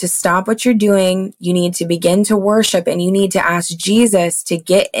 you need to stop what you're doing. You need to begin to worship, and you need to ask Jesus to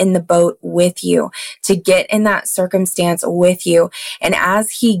get in the boat with you, to get in that circumstance with you. And as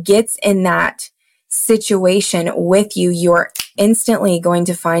he gets in that situation with you, you're instantly going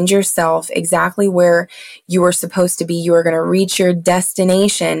to find yourself exactly where you were supposed to be. You are going to reach your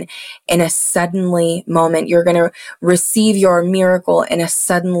destination in a suddenly moment. You're going to receive your miracle in a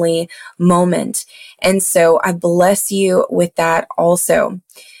suddenly moment. And so I bless you with that also.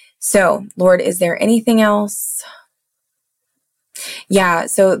 So, Lord, is there anything else? Yeah,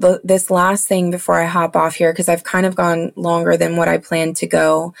 so this last thing before I hop off here, because I've kind of gone longer than what I planned to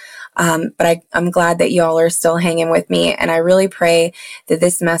go, but I'm glad that y'all are still hanging with me, and I really pray that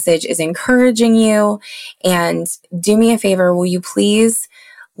this message is encouraging you. And do me a favor, will you please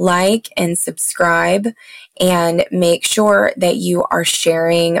like and subscribe, and make sure that you are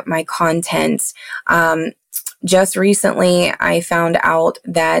sharing my content. Just recently, I found out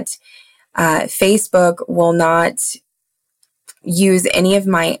that Facebook will not use any of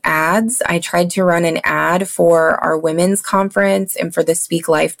my ads. I tried to run an ad for our women's conference and for the Speak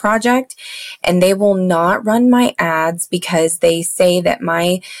Life project, and they will not run my ads because they say that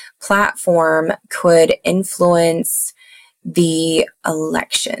my platform could influence the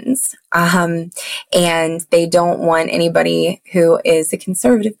elections. And they don't want anybody who is a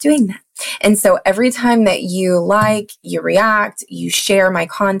conservative doing that. And so every time that you you react, you share my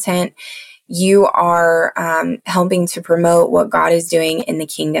content, you are helping to promote what God is doing in the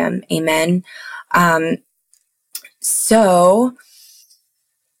kingdom. Amen. So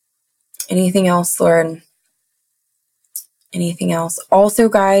anything else, Lord? Anything else? Also,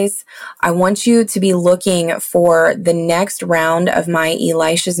 guys, I want you to be looking for the next round of my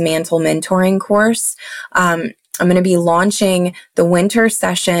Elisha's Mantle mentoring course. I'm going to be launching the winter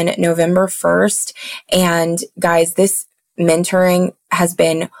session November 1st. And guys, this mentoring has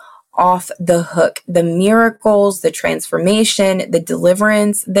been off the hook. The miracles, the transformation, the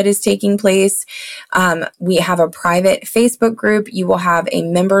deliverance that is taking place. We have a private Facebook group. You will have a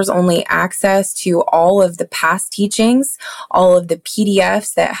members only access to all of the past teachings, all of the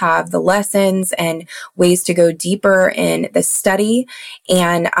PDFs that have the lessons and ways to go deeper in the study,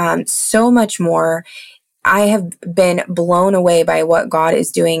 and so much more. I have been blown away by what God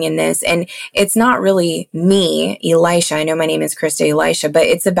is doing in this. And it's not really me, Elisha. I know my name is Krista Elisha, but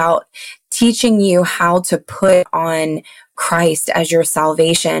it's about teaching you how to put on Christ as your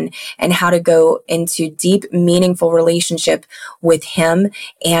salvation and how to go into deep, meaningful relationship with him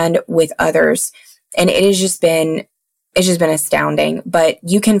and with others. And it's just been astounding. But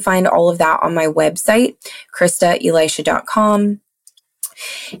you can find all of that on my website, KristaElisha.com.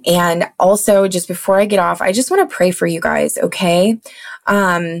 And also, just before I get off, I just want to pray for you guys, okay?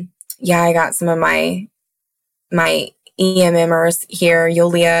 I got some of my EMMers here,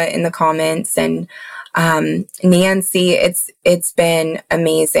 Yulia in the comments, and Nancy. It's been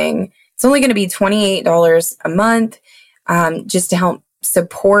amazing. It's only going to be $28 a month, just to help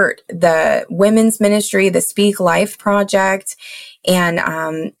support the women's ministry, the Speak Life project,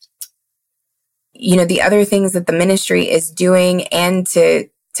 and the other things that the ministry is doing and to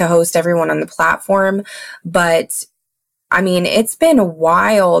host everyone on the platform. But I mean, it's been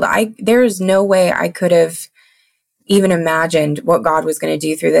wild. There's no way I could have even imagined what God was going to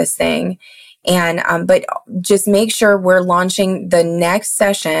do through this thing. And, but just make sure we're launching the next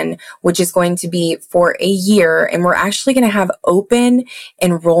session, which is going to be for a year. And we're actually going to have open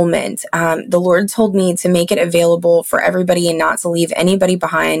enrollment. The Lord told me to make it available for everybody and not to leave anybody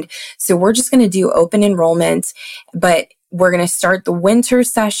behind. So we're just going to do open enrollment, but we're going to start the winter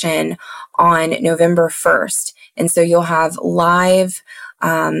session on November 1st. And so you'll have live,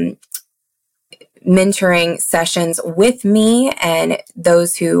 mentoring sessions with me and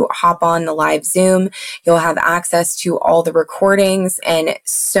those who hop on the live Zoom. You'll have access to all the recordings and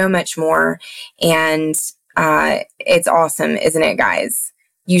so much more. And it's awesome, isn't it, guys?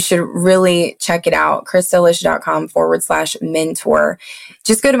 You should really check it out. KristaLisha.com/mentor.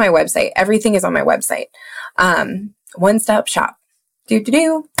 Just go to my website. Everything is on my website. One-stop shop.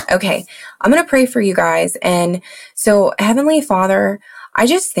 Okay, I'm going to pray for you guys. And so, Heavenly Father, I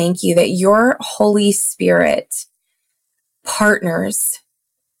just thank you that your Holy Spirit partners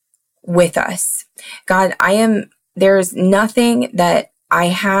with us. God, there's nothing that I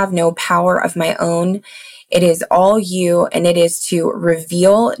have, no power of my own. It is all you, and it is to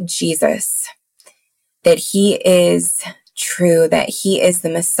reveal Jesus, that he is true, that he is the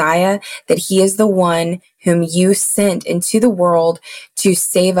Messiah, that he is the one whom you sent into the world to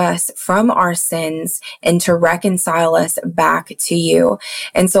save us from our sins and to reconcile us back to you.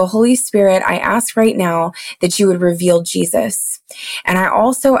 And so, Holy Spirit, I ask right now that you would reveal Jesus. And I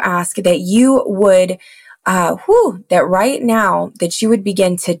also ask that you would that right now that you would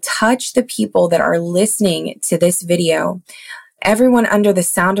begin to touch the people that are listening to this video, everyone under the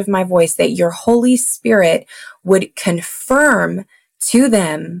sound of my voice, that your Holy Spirit would confirm to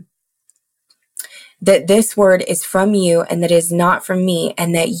them that this word is from you and that it is not from me,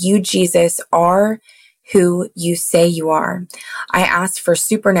 and that you, Jesus, are who you say you are. I ask for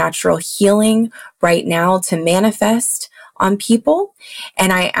supernatural healing right now to manifest on people.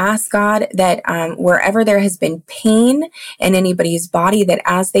 And I ask, God, that wherever there has been pain in anybody's body, that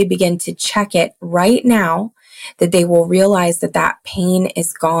as they begin to check it right now, that they will realize that that pain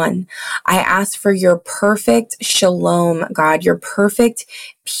is gone. I ask for your perfect shalom, God, your perfect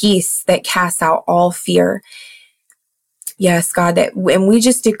peace that casts out all fear. Yes, God, and we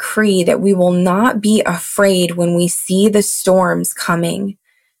just decree that we will not be afraid when we see the storms coming.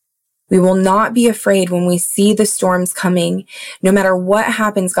 We will not be afraid when we see the storms coming, no matter what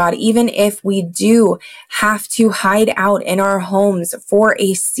happens, God, even if we do have to hide out in our homes for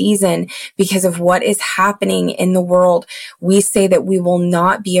a season because of what is happening in the world. We say that we will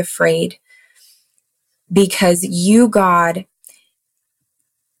not be afraid because you, God,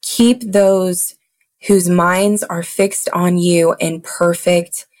 keep those whose minds are fixed on you in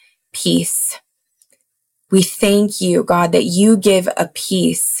perfect peace. We thank you, God, that you give a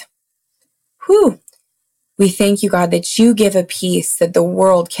peace. We thank you, God, that you give a peace that the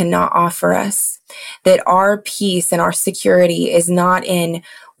world cannot offer us, that our peace and our security is not in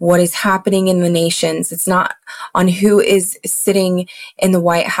what is happening in the nations. It's not on who is sitting in the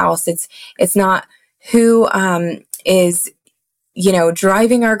White House. It's not who is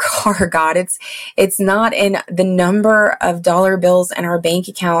driving our car, God. It's not in the number of dollar bills in our bank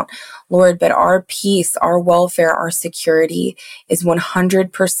account, Lord, but our peace, our welfare, our security is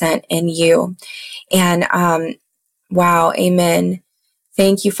 100% in you. And, wow, amen.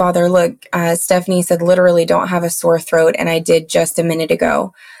 Thank you, Father. Look, Stephanie said, literally don't have a sore throat. And I did just a minute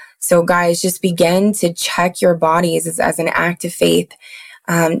ago. So guys, just begin to check your bodies as an act of faith,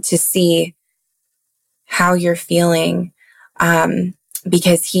 to see how you're feeling.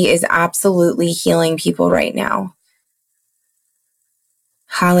 Because he is absolutely healing people right now.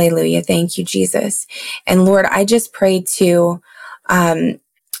 Hallelujah. Thank you, Jesus. And Lord, I just pray to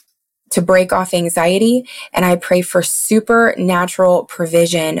break off anxiety, and I pray for supernatural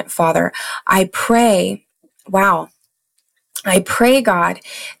provision, Father. I pray, God,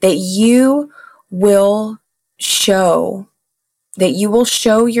 that you will show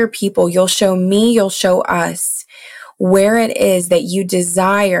your people, you'll show me, you'll show us where it is that you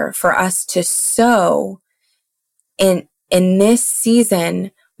desire for us to sow in this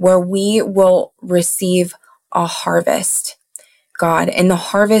season where we will receive a harvest, God, and the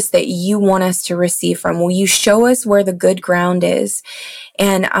harvest that you want us to receive from. Will you show us where the good ground is?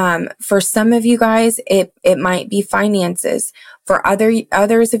 And for some of you guys, it might be finances. For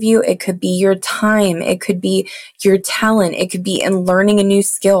others of you, it could be your time. It could be your talent. It could be in learning a new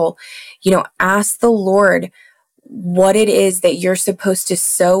skill. Ask the Lord, what it is that you're supposed to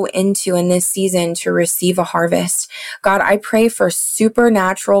sow into in this season to receive a harvest. God, I pray for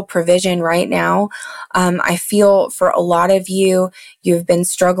supernatural provision right now. I feel for a lot of you, you've been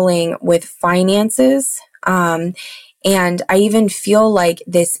struggling with finances. And I even feel like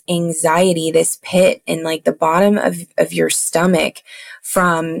this anxiety, this pit in like the bottom of your stomach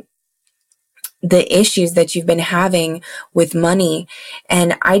from the issues that you've been having with money.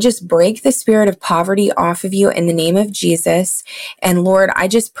 And I just break the spirit of poverty off of you in the name of Jesus. And Lord, I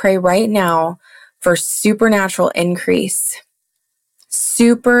just pray right now for supernatural increase.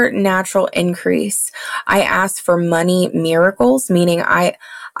 Supernatural increase. I ask for money miracles, meaning I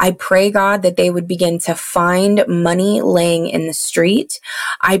pray, God, that they would begin to find money laying in the street.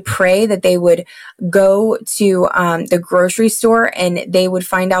 I pray that they would go to the grocery store and they would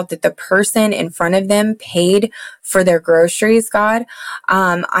find out that the person in front of them paid for their groceries, God.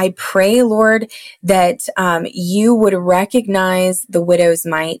 I pray, Lord, that you would recognize the widow's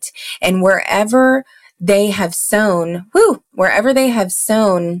mite, and wherever they have sown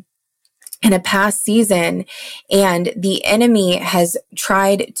in a past season, and the enemy has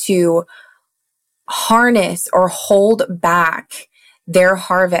tried to harness or hold back their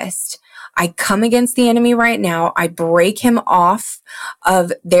harvest, I come against the enemy right now. I break him off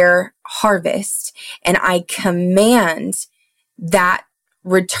of their harvest, and I command that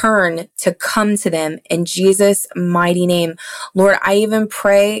return to come to them in Jesus' mighty name. Lord, I even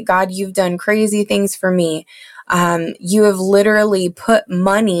pray, God, you've done crazy things for me. You have literally put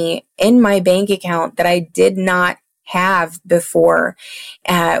money in my bank account that I did not have before,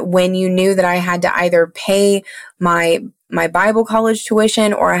 when you knew that I had to either pay my Bible college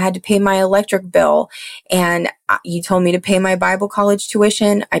tuition or I had to pay my electric bill. And you told me to pay my Bible college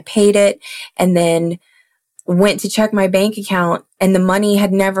tuition. I paid it and then went to check my bank account and the money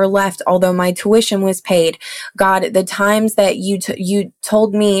had never left, although my tuition was paid. God, the times that you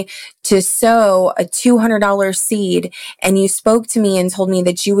told me to sow a $200 seed, and you spoke to me and told me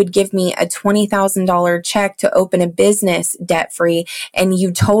that you would give me a $20,000 check to open a business debt-free, and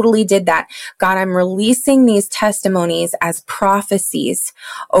you totally did that. God, I'm releasing these testimonies as prophecies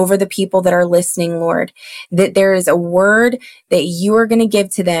over the people that are listening, Lord, that there is a word that you are going to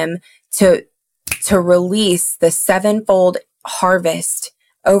give to them to release the sevenfold harvest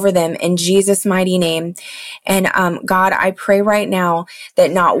over them in Jesus' mighty name. And God, I pray right now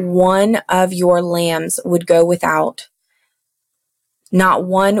that not one of your lambs would go without. Not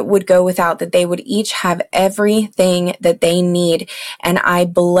one would go without, that they would each have everything that they need. And I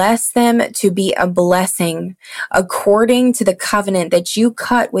bless them to be a blessing according to the covenant that you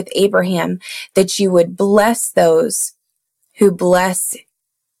cut with Abraham, that you would bless those who bless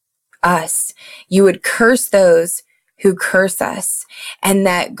us. You would curse those who curse us. And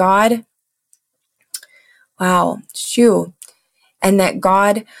that God, and that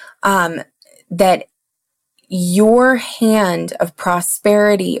God, that your hand of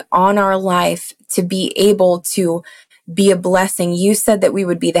prosperity on our life to be able to be a blessing. You said that we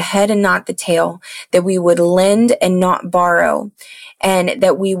would be the head and not the tail, that we would lend and not borrow, and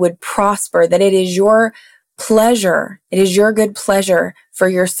that we would prosper, that it is your pleasure. It is your good pleasure for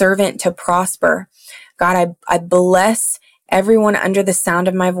your servant to prosper. God, I bless everyone under the sound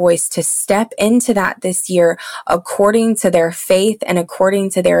of my voice to step into that this year according to their faith and according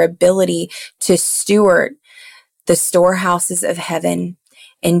to their ability to steward the storehouses of heaven.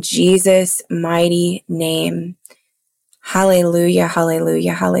 In Jesus' mighty name. Hallelujah,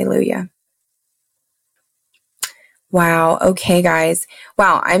 hallelujah, hallelujah. Wow. Okay, guys.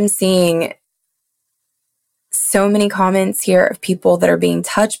 Wow. I'm seeing so many comments here of people that are being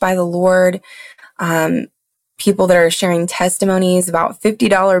touched by the Lord. People that are sharing testimonies about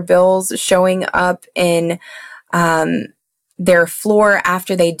 $50 bills showing up in their floor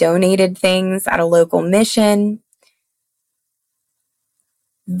after they donated things at a local mission.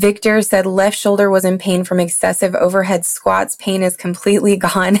 Victor said left shoulder was in pain from excessive overhead squats. Pain is completely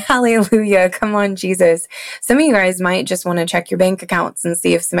gone. Hallelujah. Come on, Jesus. Some of you guys might just want to check your bank accounts and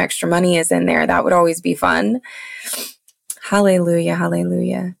see if some extra money is in there. That would always be fun. Hallelujah.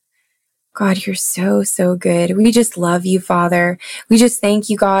 Hallelujah. God, you're so, so good. We just love you, Father. We just thank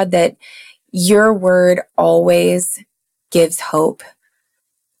you, God, that your word always gives hope.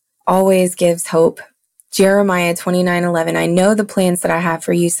 Always gives hope. Jeremiah 29:11, I know the plans that I have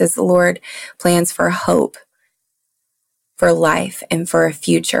for you, says the Lord, plans for hope, for life, and for a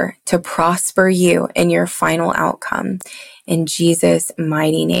future, to prosper you in your final outcome. In Jesus'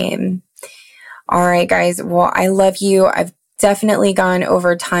 mighty name. All right, guys. Well, I love you. I've definitely gone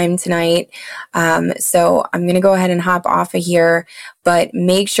over time tonight. So I'm going to go ahead and hop off of here, but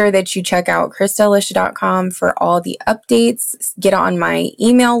make sure that you check out KristaAlicia.com for all the updates. Get on my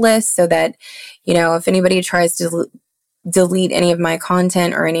email list so that, if anybody tries to delete any of my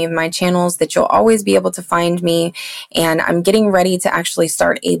content or any of my channels, that you'll always be able to find me. And I'm getting ready to actually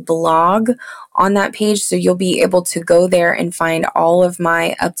start a blog on that page, so you'll be able to go there and find all of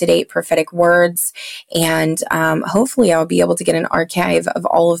my up-to-date prophetic words. And hopefully I'll be able to get an archive of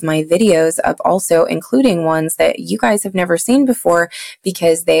all of my videos up also, including ones that you guys have never seen before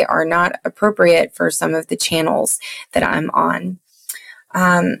because they are not appropriate for some of the channels that I'm on.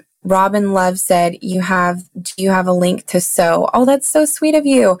 Robin Love said, do you have a link to sew? Oh, that's so sweet of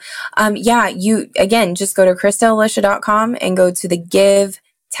you. Yeah, again, just go to KristaAlicia.com and go to the Give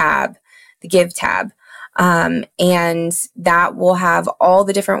tab. And that will have all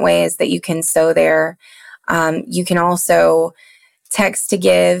the different ways that you can sew there. You can also text to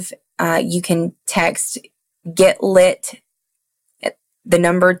give. You can text Get Lit, the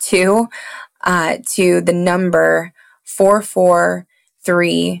number 2, to the number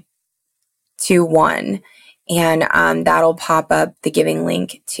 44321, and that'll pop up the giving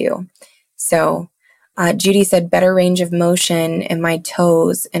link too. So Judy said, better range of motion in my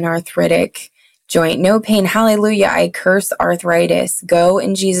toes and arthritic joint. No pain. Hallelujah. I curse arthritis. Go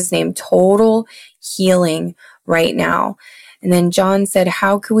in Jesus' name. Total healing right now. And then John said,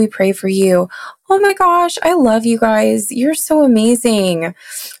 how could we pray for you? Oh my gosh, I love you guys. You're so amazing.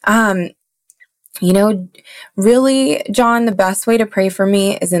 Really, John, the best way to pray for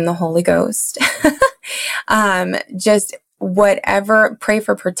me is in the Holy Ghost. Just whatever, pray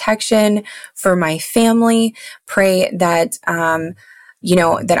for protection for my family, pray that,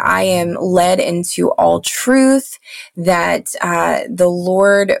 that I am led into all truth, that the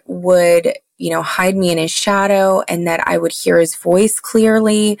Lord would, hide me in his shadow, and that I would hear his voice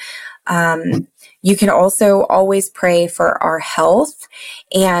clearly. You can also always pray for our health,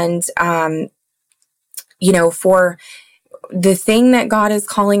 and, for the thing that God is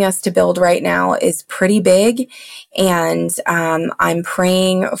calling us to build right now is pretty big. And I'm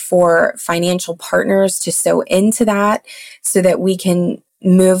praying for financial partners to sow into that so that we can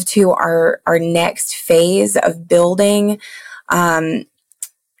move to our next phase of building.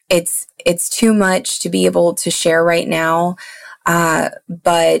 It's too much to be able to share right now.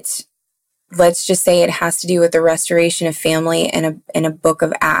 But let's just say it has to do with the restoration of family and a book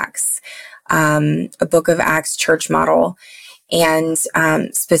of Acts. A book of Acts church model, and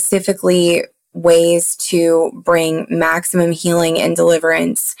specifically ways to bring maximum healing and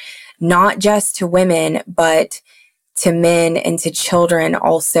deliverance, not just to women, but to men and to children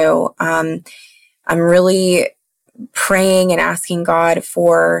also. I'm really praying and asking God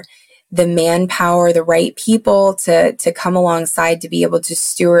for the manpower, the right people to come alongside to be able to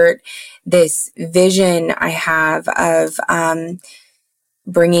steward this vision I have of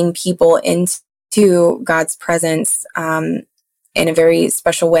bringing people into God's presence in a very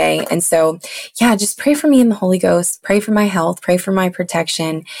special way. And so, yeah, just pray for me in the Holy Ghost, pray for my health, pray for my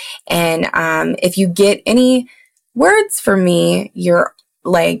protection. And if you get any words from me, you're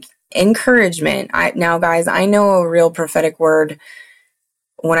like encouragement. Now, guys, I know a real prophetic word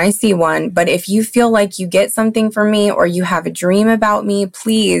when I see one, but if you feel like you get something from me or you have a dream about me,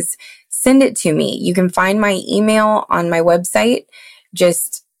 please send it to me. You can find my email on my website.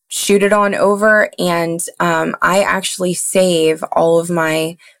 Just shoot it on over, and I actually save all of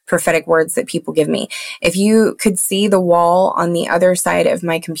my prophetic words that people give me. If you could see the wall on the other side of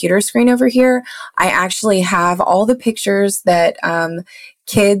my computer screen over here, I actually have all the pictures that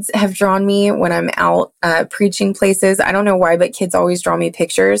kids have drawn me when I'm out preaching places. I don't know why, but kids always draw me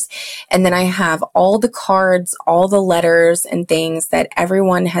pictures. And then I have all the cards, all the letters and things that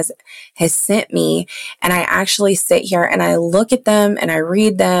everyone has sent me. And I actually sit here and I look at them and I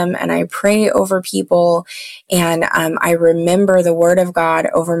read them and I pray over people. And I remember the word of God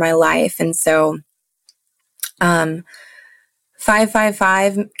over my life. And so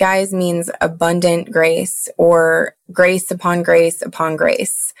 555, guys, means abundant grace, or grace upon grace upon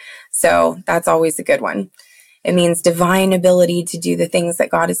grace. So that's always a good one. It means divine ability to do the things that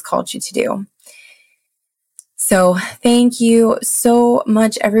God has called you to do. So thank you so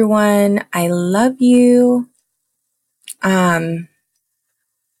much, everyone. I love you.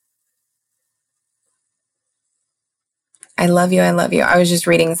 I love you. I love you. I was just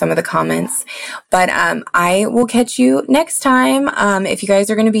reading some of the comments, but I will catch you next time. If you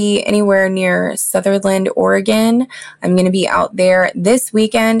guys are going to be anywhere near Sutherland, Oregon, I'm going to be out there this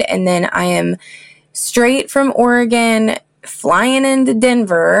weekend, and then I am straight from Oregon flying into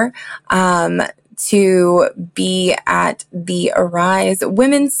Denver to be at the Arise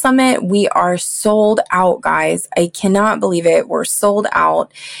Women's Summit. We are sold out, guys. I cannot believe it. We're sold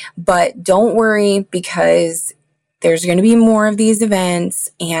out, but don't worry, because there's going to be more of these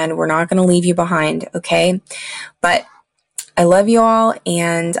events and we're not going to leave you behind. Okay. But I love you all,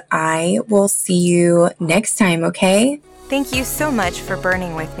 and I will see you next time. Okay. Thank you so much for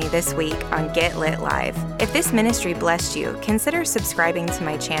burning with me this week on Get Lit Live. If this ministry blessed you, consider subscribing to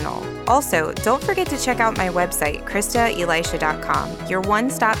my channel. Also, don't forget to check out my website, KristaElisha.com, your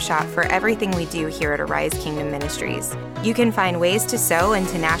one-stop shop for everything we do here at Arise Kingdom Ministries. You can find ways to sow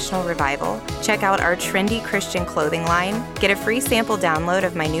into national revival, check out our trendy Christian clothing line, get a free sample download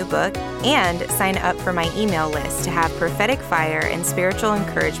of my new book, and sign up for my email list to have prophetic fire and spiritual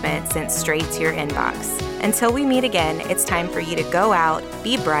encouragement sent straight to your inbox. Until we meet again, it's time for you to go out,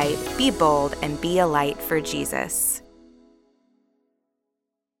 be bright, be bold, and be a light for Jesus.